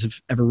any of you guys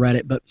have ever read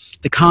it, but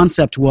the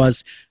concept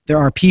was there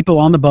are people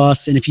on the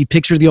bus, and if you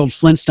picture the old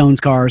Flintstones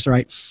cars,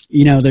 right,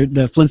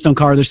 the Flintstone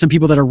car, there's some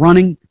people that are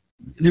running,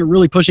 they're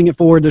really pushing it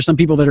forward. There's some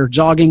people that are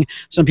jogging,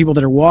 some people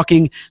that are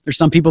walking. There's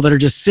some people that are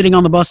just sitting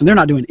on the bus, and they're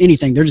not doing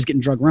anything. They're just getting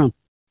drugged around.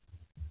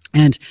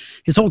 And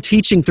his whole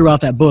teaching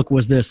throughout that book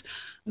was this,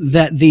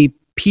 that the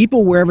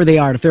people, wherever they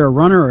are, if they're a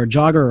runner or a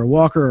jogger or a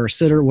walker or a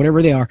sitter,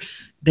 whatever they are,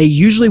 they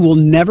usually will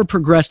never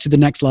progress to the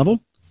next level.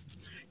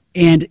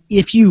 And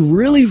if you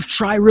really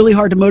try really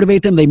hard to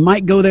motivate them, they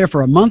might go there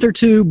for a month or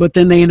two, but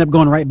then they end up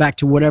going right back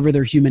to whatever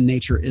their human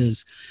nature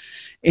is.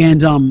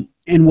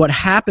 And what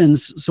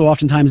happens so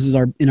oftentimes is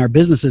in our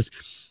businesses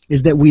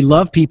is that we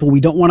love people.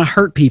 We don't want to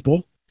hurt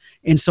people.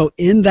 And so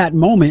in that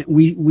moment,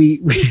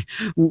 we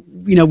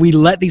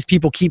let these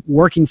people keep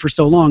working for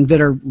so long that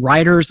are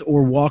riders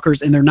or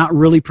walkers, and they're not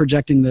really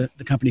projecting the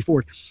company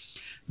forward.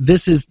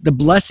 This is the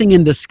blessing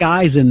in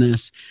disguise in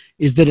this,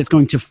 is that it's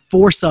going to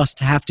force us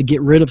to have to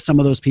get rid of some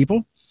of those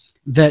people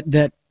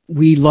that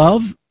we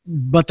love,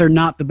 but they're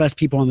not the best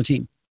people on the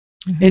team.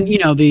 Mm-hmm. And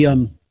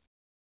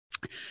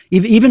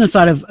even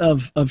inside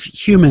of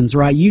humans,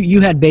 right?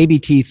 You had baby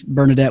teeth,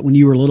 Bernadette, when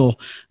you were little,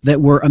 that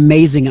were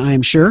amazing, I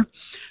am sure.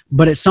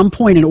 But at some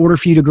point, in order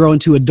for you to grow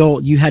into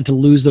adult, you had to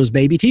lose those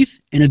baby teeth,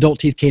 and adult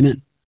teeth came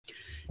in.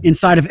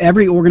 Inside of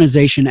every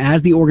organization,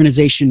 as the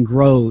organization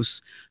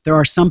grows, there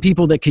are some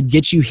people that could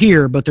get you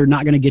here, but they're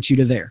not going to get you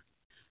to there.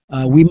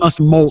 We must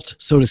molt,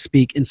 so to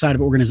speak, inside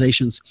of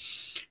organizations.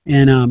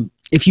 And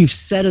if you've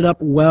set it up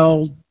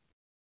well,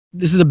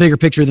 this is a bigger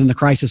picture than the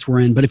crisis we're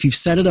in, but if you've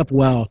set it up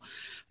well,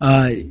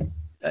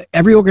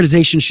 every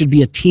organization should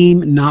be a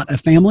team, not a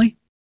family.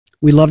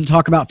 We love to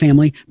talk about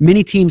family.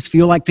 Many teams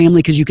feel like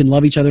family because you can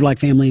love each other like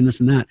family and this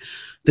and that.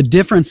 The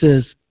difference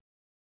is,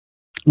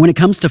 when it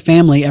comes to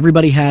family,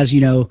 everybody has,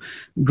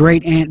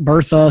 great Aunt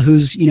Bertha,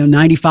 who's,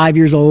 95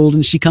 years old,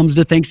 and she comes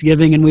to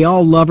Thanksgiving, and we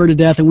all love her to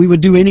death, and we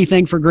would do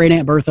anything for great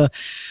Aunt Bertha.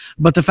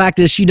 But the fact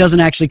is, she doesn't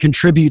actually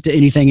contribute to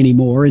anything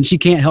anymore, and she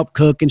can't help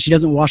cook, and she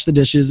doesn't wash the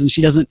dishes, and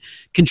she doesn't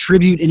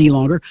contribute any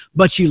longer.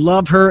 But you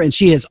love her, and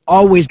she has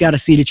always got a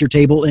seat at your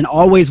table and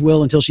always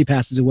will until she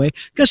passes away,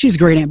 because she's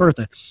great Aunt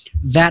Bertha.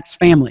 That's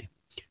family.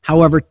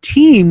 However,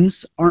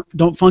 teams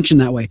don't function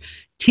that way.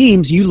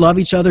 Teams, you love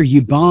each other,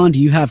 you bond,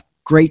 you have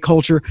great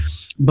culture.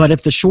 But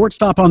if the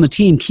shortstop on the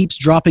team keeps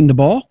dropping the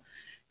ball,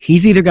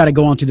 he's either got to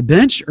go onto the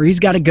bench or he's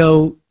got to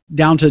go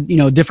down to,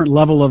 a different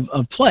level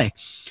of play.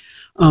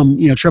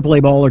 Triple A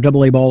ball or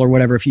double A ball or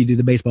whatever, if you do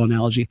the baseball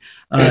analogy,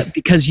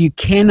 because you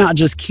cannot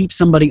just keep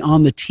somebody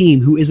on the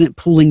team who isn't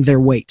pulling their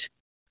weight.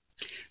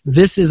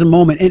 This is a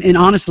moment. And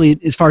honestly,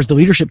 as far as the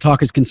leadership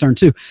talk is concerned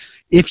too,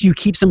 if you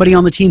keep somebody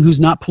on the team who's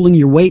not pulling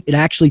your weight, it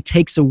actually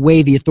takes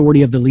away the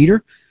authority of the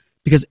leader,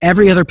 because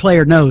every other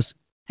player knows,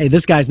 hey,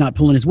 this guy's not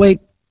pulling his weight.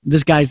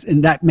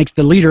 And that makes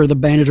the leader, the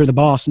manager, the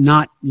boss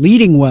not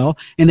leading well,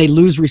 and they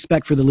lose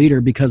respect for the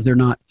leader because they're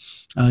not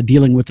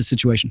dealing with the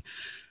situation.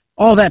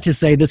 All that to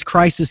say, this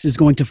crisis is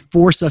going to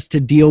force us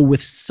to deal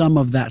with some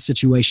of that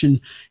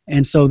situation.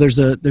 And so there's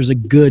a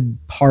good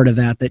part of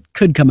that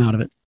could come out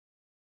of it.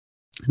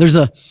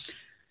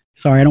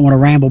 Sorry, I don't want to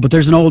ramble, but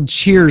there's an old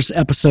Cheers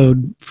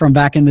episode from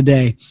back in the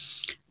day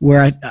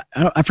where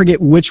I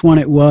forget which one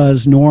it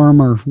was,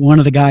 Norm or one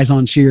of the guys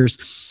on Cheers,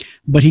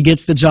 but he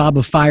gets the job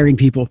of firing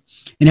people.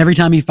 And every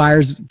time he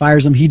fires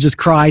them, he just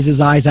cries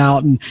his eyes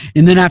out. And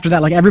then after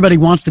that, like, everybody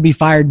wants to be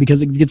fired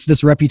because it gets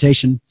this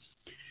reputation.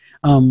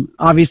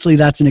 Obviously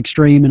that's an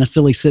extreme and a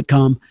silly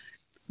sitcom,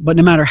 but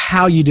no matter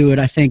how you do it,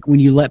 I think when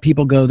you let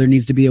people go, there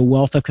needs to be a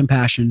wealth of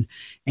compassion.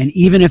 And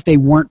even if they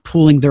weren't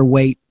pulling their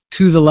weight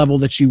to the level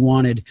that you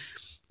wanted,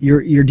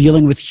 you're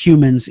dealing with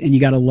humans, and you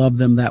got to love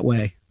them that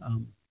way,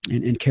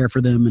 and care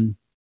for them. And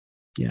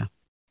yeah,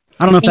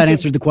 I don't know if that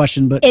answers the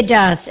question, but it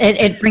does.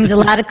 It brings a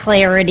lot of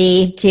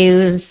clarity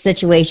to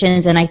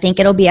situations, and I think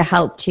it'll be a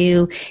help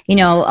to,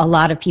 a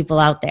lot of people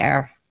out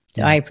there.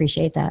 So I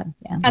appreciate that.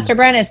 Yeah. Pastor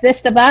Brent, is this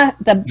the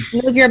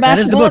Move Your Bus? That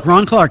is the book.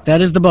 Ron Clark. That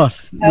is the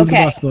bus. Move the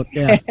Bus book.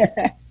 Yeah.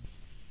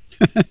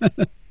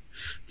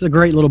 It's a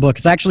great little book.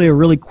 It's actually a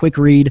really quick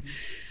read.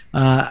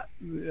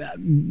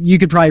 You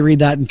could probably read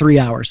that in 3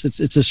 hours.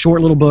 It's a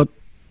short little book.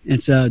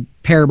 It's a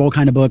parable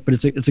kind of book, but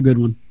it's a good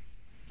one.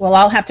 Well,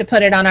 I'll have to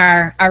put it on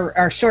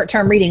our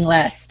short-term reading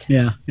list.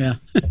 Yeah.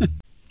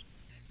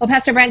 Well,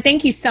 Pastor Brent,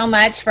 thank you so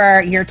much for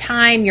your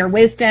time, your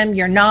wisdom,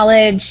 your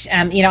knowledge.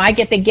 I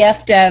get the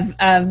gift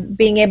of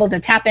being able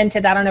to tap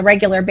into that on a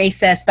regular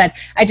basis, but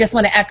I just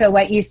want to echo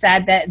what you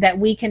said, that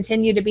we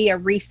continue to be a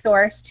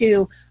resource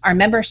to our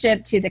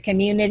membership, to the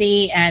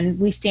community, and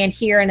we stand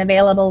here and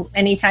available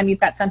anytime you've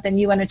got something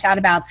you want to chat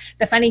about.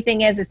 The funny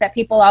thing is that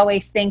people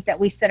always think that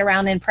we sit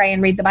around and pray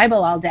and read the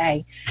Bible all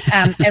day.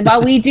 And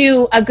while we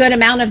do a good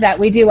amount of that,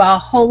 we do a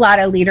whole lot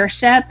of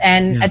leadership,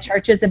 and a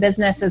church is a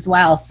business as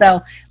well.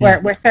 So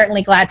we're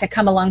certainly glad to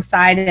come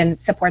alongside and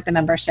support the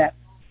membership.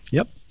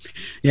 Yep.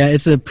 Yeah,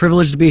 it's a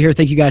privilege to be here.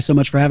 Thank you guys so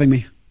much for having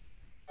me.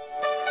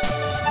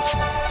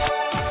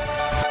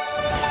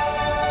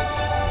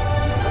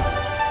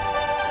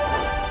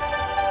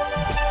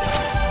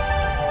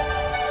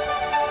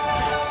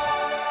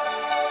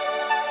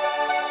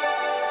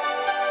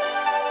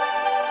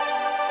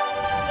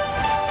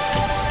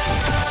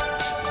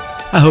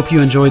 I hope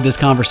you enjoyed this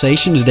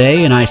conversation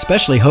today, and I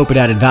especially hope it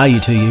added value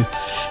to you.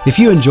 If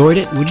you enjoyed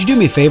it, would you do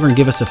me a favor and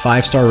give us a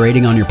 5-star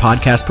rating on your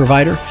podcast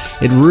provider?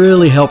 It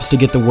really helps to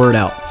get the word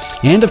out.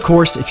 And of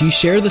course, if you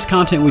share this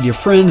content with your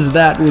friends,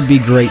 that would be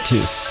great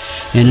too.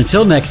 And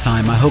until next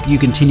time, I hope you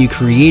continue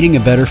creating a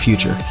better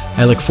future.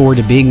 I look forward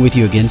to being with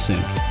you again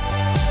soon.